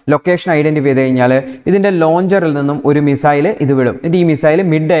system location identify ചെയ്ത് കഴിഞ്ഞാൽ ഇതിൻ്റെ ലോഞ്ചറിൽ നിന്നും ഒരു മിസൈൽ ഇത് വിടും. ഇത് ഈ മിസൈൽ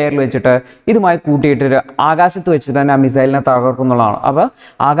മിഡ് എയറിൽ വെച്ചിട്ട് ഇതുമായി കൂട്ടിയിട്ടൊരു ആകാശത്ത് വെച്ച് തന്നെ ആ മിസൈലിനെ തകർക്കുന്നുള്ളതാണ്. അപ്പോൾ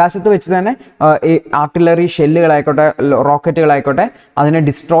ആകാശത്ത് വെച്ച് തന്നെ ഈ ആർട്ടിലറി ഷെല്ലുകളായിക്കോട്ടെ റോക്കറ്റുകളായിക്കോട്ടെ അതിനെ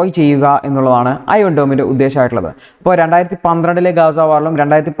ഡിസ്ട്രോയ് ചെയ്യുക എന്നുള്ളതാണ് അയൺ ഡോമിൻ്റെ ഉദ്ദേശമായിട്ടുള്ളത്. അപ്പോൾ 2012 ഗാസ വാറിലും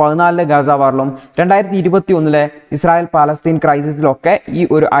 2014 ഗാസ വാറിലും 2021 ഇസ്രായേൽ പാലസ്തീൻ ക്രൈസിസിലൊക്കെ ഈ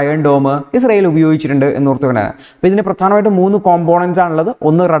ഒരു അയൺ ഡോം ഇസ്രായേൽ ഉപയോഗിച്ചിട്ടുണ്ട് എന്ന് ഓർത്തുകൊണ്ട്. ഓർത്തുകൊണ്ടാണ്. അപ്പോൾ ഇതിന് പ്രധാനമായിട്ട് 3 കോമ്പോണൻസ് ആണുള്ളത്.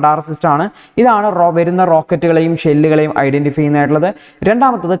 ഒന്ന് റഡാർ സിസ്റ്റം ആണ്, ഇതാണ് വരുന്ന റോക്കറ്റുകളെയും ഷെല്ലുകളെയും ഐഡന്റിഫൈ ചെയ്യുന്നതായിട്ടുള്ളത്.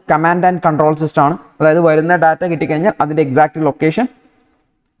 രണ്ടാമത്തത് കമാൻഡ് ആൻഡ് കൺട്രോൾ സിസ്റ്റം ആണ്, അതായത് വരുന്ന ഡാറ്റ കിട്ടിക്കഴിഞ്ഞാൽ അതിൻ്റെ എക്സാക്ട് ലൊക്കേഷൻ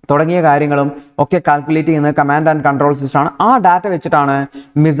തുടങ്ങിയ കാര്യങ്ങളും ഒക്കെ കാൽക്കുലേറ്റ് ചെയ്യുന്നത് കമാൻഡ് ആൻഡ് കൺട്രോൾ സിസ്റ്റം ആണ്. ആ ഡാറ്റ വെച്ചിട്ടാണ്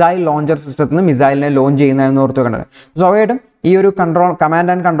മിസൈൽ ലോഞ്ചർ സിസ്റ്റത്തിൽ നിന്ന് മിസൈലിനെ ലോഞ്ച് ചെയ്യുന്നതെന്ന് ഓർത്ത് വെക്കേണ്ടത്. സ്വാഭാവികമായിട്ടും ഈ ഒരു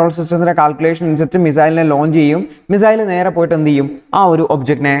കമാൻഡ് ആൻഡ് കൺട്രോൾ സിസ്റ്റത്തിൻ്റെ കാൽക്കുലേഷൻ അനുസരിച്ച് മിസൈലിനെ ലോഞ്ച് ചെയ്യും, മിസൈൽ നേരെ പോയിട്ട് എന്ത് ചെയ്യും, ആ ഒരു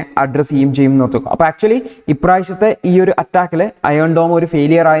ഒബ്ജക്റ്റിനെ അഡ്രസ്സ് ചെയ്യും എന്ന് ഓർത്തുക. അപ്പോൾ ആക്ച്വലി ഇപ്രാവശ്യത്തെ ഈ ഒരു അറ്റാക്കിൽ അയൺ ഡോം ഒരു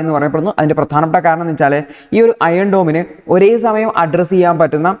ഫെയിലിയർ ആയെന്ന് പറയപ്പെടുന്നു. അതിൻ്റെ പ്രധാനപ്പെട്ട കാരണം എന്ന് വെച്ചാൽ ഈ ഒരു അയൺ ഡോമിന് ഒരേ സമയം അഡ്രസ്സ് ചെയ്യാൻ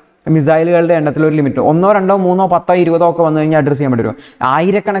പറ്റുന്ന മിസൈലുകളുടെ എണ്ണത്തിൽ ഒരു ലിമിറ്റ് 1, 2, 3, 10, 20 ഒക്കെ വന്നു കഴിഞ്ഞാൽ അഡ്രസ്സ് ചെയ്യാൻ പറ്റും.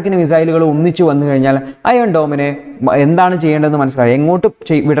 ആയിരക്കണക്കിന് മിസൈലുകൾ ഒന്നിച്ച് വന്നു കഴിഞ്ഞാൽ അയൺ ഡോമിന് എന്താണ് ചെയ്യേണ്ടതെന്ന് മനസ്സിലായി, എങ്ങോട്ട്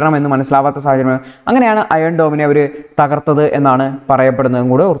വിടണമെന്ന് മനസ്സിലാവാത്ത സാഹചര്യം. അങ്ങനെയാണ് അയൺ ഡോമിനെ അവർ തകർത്തത് എന്നാണ്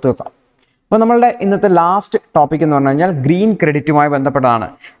പറയപ്പെടുന്നതും കൂടെ ഓർത്തു വെക്കാം. അപ്പോൾ നമ്മളുടെ ഇന്നത്തെ ലാസ്റ്റ് ടോപ്പിക് എന്ന് പറഞ്ഞു കഴിഞ്ഞാൽ ഗ്രീൻ ക്രെഡിറ്റുമായി ബന്ധപ്പെട്ടതാണ്.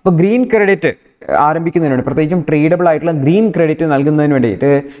 അപ്പോൾ ഗ്രീൻ ക്രെഡിറ്റ് ആരംഭിക്കുന്നതിന് വേണ്ടി, പ്രത്യേകിച്ചും ട്രേഡബിൾ ആയിട്ടുള്ള ഗ്രീൻ ക്രെഡിറ്റ് നൽകുന്നതിന് വേണ്ടിയിട്ട്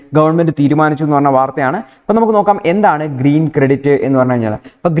ഗവൺമെൻറ് തീരുമാനിച്ചു എന്ന് പറഞ്ഞ വാർത്തയാണ്. അപ്പോൾ നമുക്ക് നോക്കാം എന്താണ് ഗ്രീൻ ക്രെഡിറ്റ് എന്ന് പറഞ്ഞു കഴിഞ്ഞാൽ.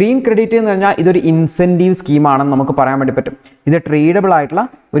 അപ്പോൾ ഗ്രീൻ ക്രെഡിറ്റ് എന്ന് പറഞ്ഞാൽ ഇതൊരു ഇൻസെൻറ്റീവ് സ്കീമാണെന്ന് നമുക്ക് പറയാൻ വേണ്ടി പറ്റും. ഇത് ട്രേഡബിൾ ആയിട്ടുള്ള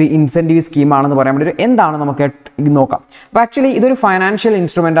ഒരു ഇൻസെൻറ്റീവ് സ്കീമാണെന്ന് പറയാൻ വേണ്ടി എന്താണ് നമുക്ക് നോക്കാം. അപ്പോൾ ആക്ച്വലി ഇതൊരു ഫൈനാൻഷ്യൽ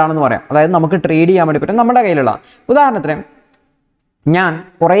ഇൻസ്ട്രുമെൻ്റ് ആണെന്ന് പറയാം, അതായത് നമുക്ക് ട്രേഡ് ചെയ്യാൻ വേണ്ടി പറ്റും നമ്മുടെ കയ്യിലുള്ള. ഉദാഹരണത്തിന് ഞാൻ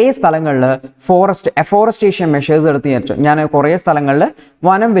കുറേ സ്ഥലങ്ങളിൽ എഫോറസ്റ്റേഷൻ മെഷേഴ്സ് എടുത്ത് വിചാരിച്ചു. ഞാൻ കുറേ സ്ഥലങ്ങളിൽ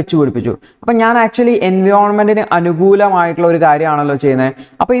വനം വെച്ച് പിടിപ്പിച്ചു. അപ്പം ഞാൻ ആക്ച്വലി എൻവയോൺമെൻറ്റിന് അനുകൂലമായിട്ടുള്ള ഒരു കാര്യമാണല്ലോ ചെയ്യുന്നത്.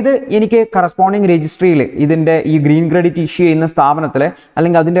 അപ്പോൾ ഇത് എനിക്ക് കറസ്പോണ്ടിങ് രജിസ്ട്രിയിൽ ഇതിൻ്റെ ഈ ഗ്രീൻ ക്രെഡിറ്റ് ഇഷ്യൂ ചെയ്യുന്ന സ്ഥാപനത്തിൽ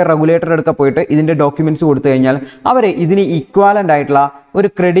അല്ലെങ്കിൽ അതിൻ്റെ റെഗുലേറ്റർ എടുക്കാൻ പോയിട്ട് ഇതിൻ്റെ ഡോക്യുമെൻറ്റ്സ് കൊടുത്തു കഴിഞ്ഞാൽ അവർ ഇതിന് ഈക്വാലൻ്റ് ആയിട്ടുള്ള ഒരു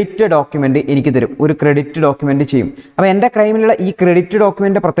ക്രെഡിറ്റ് ഡോക്യുമെൻ്റ് എനിക്ക് തരും, ഒരു ക്രെഡിറ്റ് ഡോക്യുമെൻ്റ് ചെയ്യും. അപ്പോൾ എൻ്റെ ക്രൈമിലുള്ള ഈ ക്രെഡിറ്റ്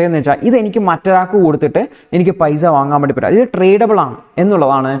ഡോക്യുമെൻ്റ് പ്രത്യേകത എന്ന് വെച്ചാൽ ഇത് എനിക്ക് മറ്റൊരാൾക്ക് കൊടുത്തിട്ട് എനിക്ക് പൈസ വാങ്ങാൻ വേണ്ടി പറ്റും. ഇത് ട്രേഡബിൾ ആണ്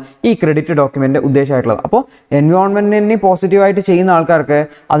എന്നുള്ളതാണ് ഈ ക്രെഡിറ്റ് ഡോക്യുമെൻ്റ് ഉദ്ദേശമായിട്ടുള്ളത്. അപ്പോൾ എൻവയോൺമെൻറ്റിനെ പോസിറ്റീവായിട്ട് ചെയ്യുന്ന ആൾക്കാർക്ക്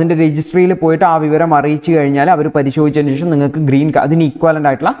അതിൻ്റെ രജിസ്ട്രിയിൽ പോയിട്ട് ആ വിവരം അറിയിച്ചു കഴിഞ്ഞാൽ അവർ പരിശോധിച്ചതിന് ശേഷം നിങ്ങൾക്ക് അതിന് ഈക്വാലൻ്റ്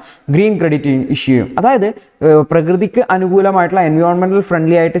ആയിട്ടുള്ള ഗ്രീൻ ക്രെഡിറ്റ് ഇഷ്യൂ ചെയ്യും. അതായത് പ്രകൃതിക്ക് അനുകൂലമായിട്ടുള്ള എൻവയോൺമെൻറ്റൽ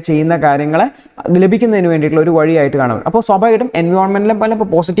ഫ്രണ്ട്ലി ആയിട്ട് ചെയ്യുന്ന കാര്യങ്ങളെ ലഭിക്കുന്നതിന് വേണ്ടിയിട്ടുള്ള ഒരു വഴിയായിട്ട് കാണും. അപ്പോൾ സ്വാഭാവികമായിട്ടും എൻവയോൺമെൻറ്റിലും പല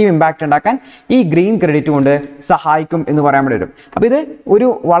പോസിറ്റീവ് ഇമ്പാക്റ്റ് ഉണ്ടാക്കാൻ ഈ ഗ്രീൻ ക്രെഡിറ്റ് കൊണ്ട് സഹായിക്കും എന്ന് പറയാൻ വേണ്ടി വരും. അപ്പോൾ ഇത് ഒരു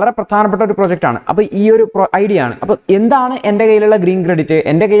വളരെ പ്രധാനപ്പെട്ട ഒരു പ്രൊജക്റ്റാണ്. അപ്പോൾ ഈ ഒരു ഐഡിയ ആണ്. അപ്പോൾ എന്താണ് എൻ്റെ കയ്യിലുള്ള ഗ്രീൻ ക്രെഡിറ്റ്?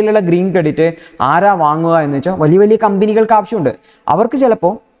 എൻ്റെ കയ്യിലുള്ള ഗ്രീൻ ക്രെഡിറ്റ് ആരാ വാങ്ങുക എന്ന് വെച്ചാൽ വലിയ വലിയ കമ്പനികൾക്ക് ആവശ്യമുണ്ട്. അവർക്ക്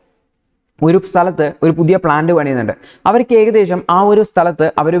ചിലപ്പോൾ ഒരു സ്ഥലത്ത് ഒരു പുതിയ പ്ലാന്റ് പണിയുന്നുണ്ട്. അവർക്ക് ഏകദേശം ആ ഒരു സ്ഥലത്ത്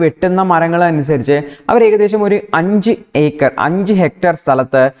അവർ വെട്ടുന്ന മരങ്ങളനുസരിച്ച് അവർ ഏകദേശം ഒരു 5 ഹെക്ടർ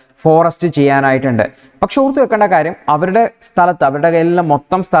സ്ഥലത്ത് ഫോറസ്റ്റ് ചെയ്യാനായിട്ടുണ്ട്. പക്ഷെ ഓർത്ത് വെക്കേണ്ട കാര്യം, അവരുടെ കയ്യിലുള്ള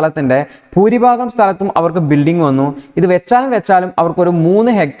മൊത്തം സ്ഥലത്തിൻ്റെ ഭൂരിഭാഗം സ്ഥലത്തും അവർക്ക് ബിൽഡിംഗ് വന്നു. ഇത് വെച്ചാലും അവർക്കൊരു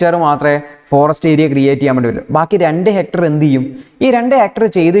 3 ഹെക്ടർ മാത്രമേ ഫോറസ്റ്റ് ഏരിയ ക്രിയേറ്റ് ചെയ്യാൻ വേണ്ടി വരും. ബാക്കി 2 ഹെക്ടർ എന്ത് ചെയ്യും? ഈ 2 ഹെക്ടർ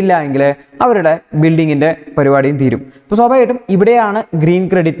ചെയ്തില്ല എങ്കിൽ അവരുടെ ബിൽഡിങ്ങിൻ്റെ പരിപാടിയും തീരും. അപ്പോൾ സ്വാഭാവികമായിട്ടും ഇവിടെയാണ് ഗ്രീൻ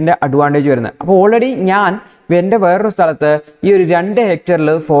ക്രെഡിറ്റിൻ്റെ അഡ്വാൻറ്റേജ് വരുന്നത്. അപ്പോൾ ഓൾറെഡി ഞാൻ എൻ്റെ വേറൊരു സ്ഥലത്ത് ഈ ഒരു 2 ഹെക്ടറിൽ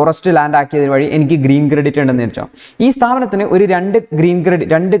ഫോറസ്റ്റ് ലാൻഡ് ആക്കിയതിന് വഴി എനിക്ക് ഗ്രീൻ ക്രെഡിറ്റ് ഉണ്ടെന്ന് വെച്ചോ. ഈ സ്ഥാപനത്തിന് ഒരു 2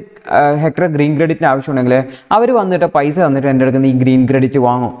 ഹെക്ടർ ഗ്രീൻ ക്രെഡിറ്റിന് ആവശ്യമുണ്ടെങ്കിൽ അവർ വന്നിട്ട് പൈസ തന്നിട്ട് എൻ്റെ അടുക്കുന്ന ഈ ഗ്രീൻ ക്രെഡിറ്റ്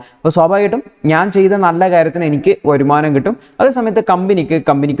വാങ്ങും. അപ്പോൾ സ്വാഭാവികമായിട്ടും ഞാൻ ചെയ്ത നല്ല കാര്യത്തിന് എനിക്ക് വരുമാനം കിട്ടും, അതേസമയത്ത്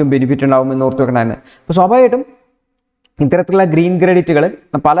കമ്പനിക്കും ബെനിഫിറ്റ് ഉണ്ടാകും എന്ന് ഓർത്ത് വെക്കണ്ടായിരുന്നു. അപ്പോൾ സ്വാഭാവികമായിട്ടും ഇത്തരത്തിലുള്ള ഗ്രീൻ ക്രെഡിറ്റുകൾ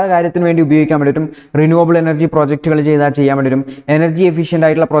പല കാര്യത്തിന് വേണ്ടി ഉപയോഗിക്കാൻ വേണ്ടിയിട്ടും റിന്യൂവബിൾ എനർജി പ്രോജക്റ്റുകൾ ചെയ്യാൻ വേണ്ടിയിട്ടും എനർജി എഫിഷ്യൻ്റ്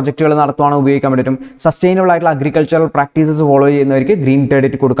ആയിട്ടുള്ള പ്രോജക്റ്റുകൾ നടത്തുവാൻ ഉപയോഗിക്കാൻ വേണ്ടിയിട്ടും സസ്റ്റൈനബിൾ ആയിട്ടുള്ള അഗ്രികൾച്ചറൽ പ്രാക്ടീസസ് ഫോളോ ചെയ്യുന്നവർക്ക് ഗ്രീൻ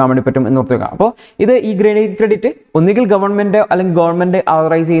ക്രെഡിറ്റ് കൊടുക്കാൻ വേണ്ടി പറ്റും എന്ന് ഓർത്തുക. അപ്പോൾ ഇത് ഈ ഗ്രീൻ ക്രെഡിറ്റ് ഒന്നുകിൽ ഗവൺമെൻറ്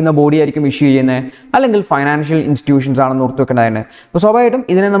ഓതറൈസ് ചെയ്യുന്ന ബോഡി ആയിരിക്കും ഇഷ്യൂ ചെയ്യുന്നത്, അല്ലെങ്കിൽ ഫൈനാൻഷ്യൽ ഇൻസ്റ്റിറ്റ്യൂഷൻസ് ആണെന്ന് ഓർത്ത് വെക്കേണ്ടതാണ്. അപ്പോൾ സ്വാഭാവികമായിട്ടും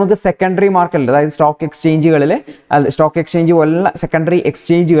ഇതിനെ നമുക്ക് സെക്കൻഡറി മാർക്കറ്റിൽ, അതായത് സ്റ്റോക്ക് എക്സ്ചേഞ്ച് പോലുള്ള സെക്കൻഡറി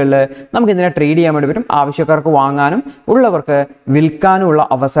എക്സ്ചേഞ്ചുകളിൽ നമുക്ക് ഇതിനെ ട്രേഡ് ചെയ്യാൻ വേണ്ടി പറ്റും. ആവശ്യക്കാർക്ക് വാങ്ങാനും ഉള്ളവർക്ക് വിൽക്കാനുള്ള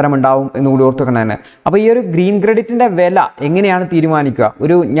അവസരം ഉണ്ടാവും എന്നുകൂടി ഓർത്തുകൊണ്ടാണ്. അപ്പോൾ ഈ ഒരു ഗ്രീൻ ക്രെഡിറ്റിന്റെ വില എങ്ങനെയാണ് തീരുമാനിക്കുക?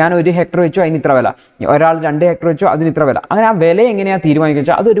 ഞാൻ 1 ഹെക്ടർ വെച്ചോ അതിന് ഇത്ര വില, ഒരാൾ 2 ഹെക്ടർ വെച്ചോ അതിന് ഇത്ര വില, അങ്ങനെ ആ വില എങ്ങനെയാണ്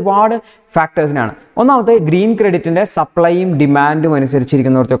തീരുമാനിക്കുക? അത് ഒരുപാട് ഫാക്ടേഴ്സിനാണ്. ഒന്നാമത്തെ ഗ്രീൻ ക്രെഡിറ്റിന്റെ സപ്ലൈയും ഡിമാൻഡും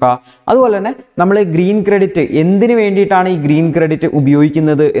അനുസരിച്ചിരിക്കുന്ന ഓർത്തുക. അതുപോലെ തന്നെ നമ്മൾ ഗ്രീൻ ക്രെഡിറ്റ് എന്തിനു വേണ്ടിയിട്ടാണ് ഈ ഗ്രീൻ ക്രെഡിറ്റ്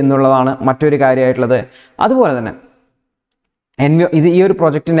ഉപയോഗിക്കുന്നത് എന്നുള്ളതാണ് മറ്റൊരു കാര്യമായിട്ടുള്ളത്. അതുപോലെ തന്നെ ഈ ഒരു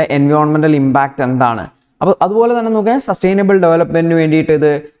പ്രൊജക്റ്റിന്റെ എൻവയോൺമെന്റൽ ഇമ്പാക്റ്റ് എന്താണ്? അപ്പോൾ അതുപോലെ തന്നെ നോക്കുക, സസ്റ്റൈനബിൾ ഡെവലപ്മെന്റിന് വേണ്ടിയിട്ട്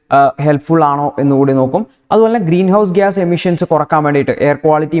ഇത് ഹെൽപ്ഫുൾ ആണോ എന്നുകൂടി നോക്കും. അതുപോലെ തന്നെ ഗ്രീൻ ഹൗസ് ഗ്യാസ് എമിഷൻസ് കുറക്കാൻ വേണ്ടിയിട്ട്, എയർ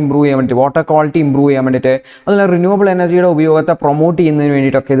ക്വാളിറ്റി ഇമ്പ്രൂവ് ചെയ്യാൻ വേണ്ടിയിട്ട്, വാട്ടർ ക്വാളിറ്റി ഇമ്പ്രൂവ് ചെയ്യാൻ വേണ്ടിയിട്ട്, അതുപോലെ റിന്യൂവബിൾ എനർജിയുടെ ഉപയോഗത്തെ പ്രൊമോട്ട് ചെയ്യുന്നതിന്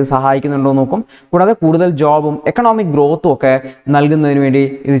വേണ്ടിയിട്ടൊക്കെ ഇത് സഹായിക്കുന്നുണ്ടോ നോക്കും. കൂടാതെ കൂടുതൽ ജോബും എക്കണോമിക് ഗ്രോത്തും ഒക്കെ നൽകുന്നതിന് വേണ്ടി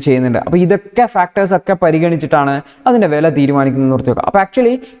ഇത് ചെയ്യുന്നുണ്ട്. അപ്പോൾ ഇതൊക്കെ ഫാക്ടേഴ്സ് ഒക്കെ പരിഗണിച്ചിട്ടാണ് അതിൻ്റെ വില തീരുമാനിക്കുന്നത് നിർത്തി വെക്കുക. അപ്പോൾ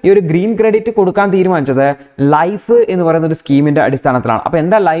ആക്ച്വലി ഈ ഒരു ഗ്രീൻ ക്രെഡിറ്റ് കൊടുക്കാൻ തീരുമാനിച്ചത് ലൈഫ് എന്ന് പറയുന്ന ഒരു സ്കീമിൻ്റെ അടിസ്ഥാനത്തിലാണ്. അപ്പോൾ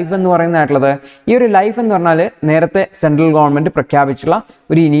എന്താ ലൈഫ് എന്ന് പറയുന്നതായിട്ടുള്ളത്? ഈ ഒരു ലൈഫ് എന്ന് പറഞ്ഞാൽ നേരത്തെ സെൻട്രൽ ഗവൺമെൻറ് പ്രഖ്യാപിച്ചുള്ള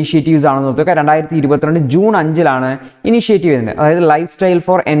ഒരു ഇനീഷ്യേറ്റീവ്സ് ആണെന്ന് നോക്കുക. 2022 ജൂൺ 5-ലാണ് ഇനിഷ്യേറ്റീവ് ചെയ്യുന്നത്. അതായത് ലൈഫ് സ്റ്റൈൽ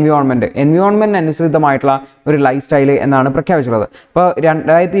ഫോർ എൻവയോൺമെൻറ്റ് അനുസൃതമായിട്ടുള്ള ഒരു ലൈഫ് സ്റ്റൈൽ എന്നാണ് പ്രഖ്യാപിച്ചിട്ടുള്ളത്. അപ്പോൾ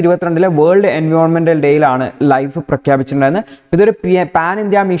 2022 വേൾഡ് എൻവയോൺമെൻറ്റൽ ഡേയിലാണ് ലൈഫ് പ്രഖ്യാപിച്ചിട്ടുണ്ടായിരുന്നത്. ഇതൊരു പാൻ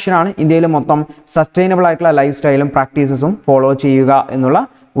ഇന്ത്യ മിഷനാണ്. ഇന്ത്യയിൽ മൊത്തം സസ്റ്റൈനബിൾ ആയിട്ടുള്ള ലൈഫ് സ്റ്റൈലും പ്രാക്ടീസസും ഫോളോ ചെയ്യുക എന്നുള്ള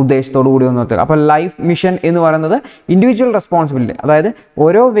ഉദ്ദേശത്തോടു കൂടി ഒന്ന് നിർത്തുക. അപ്പോൾ ലൈഫ് മിഷൻ എന്ന് പറയുന്നത് ഇൻഡിവിജ്വൽ റെസ്പോൺസിബിലിറ്റി, അതായത്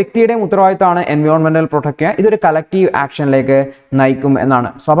ഓരോ വ്യക്തിയുടെയും ഉത്തരവാദിത്തമാണ് എൻവയോൺമെൻറ്റൽ പ്രൊട്ടക്ട് ചെയ്യുക. ഇതൊരു കളക്റ്റീവ് ആക്ഷനിലേക്ക് നയിക്കും എന്നാണ്.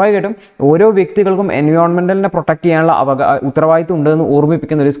 സ്വാഭാവികമായിട്ടും ഓരോ വ്യക്തികൾക്കും എൻവയോൺമെൻറ്റലിനെ പ്രൊട്ടക്ട് ചെയ്യാനുള്ള ഉത്തരവാദിത്തം ഉണ്ടെന്ന്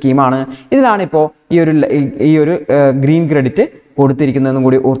ഓർമ്മിപ്പിക്കുന്ന ഒരു സ്കീമാണ്. ഇതിലാണ് ഇപ്പോൾ ഈ ഒരു ഗ്രീൻ ക്രെഡിറ്റ് കൊടുത്തിരിക്കുന്നതെന്നും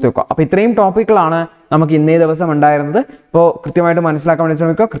കൂടി ഓർത്ത് വെക്കുക. അപ്പോൾ ഇത്രയും ടോപ്പിക്കുകളാണ് നമുക്ക് ഇന്നേ ദിവസം ഉണ്ടായിരുന്നത്. അപ്പോൾ കൃത്യമായിട്ട് മനസ്സിലാക്കാൻ വേണ്ടി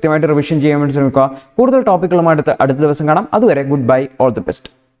ശ്രമിക്കുക, കൃത്യമായിട്ട് റിവിഷൻ ചെയ്യാൻ വേണ്ടി ശ്രമിക്കുക. കൂടുതൽ ടോപ്പിക്കുകളുമായിട്ട് അടുത്ത ദിവസം കാണാം. അതുവരെ good bye, all the best.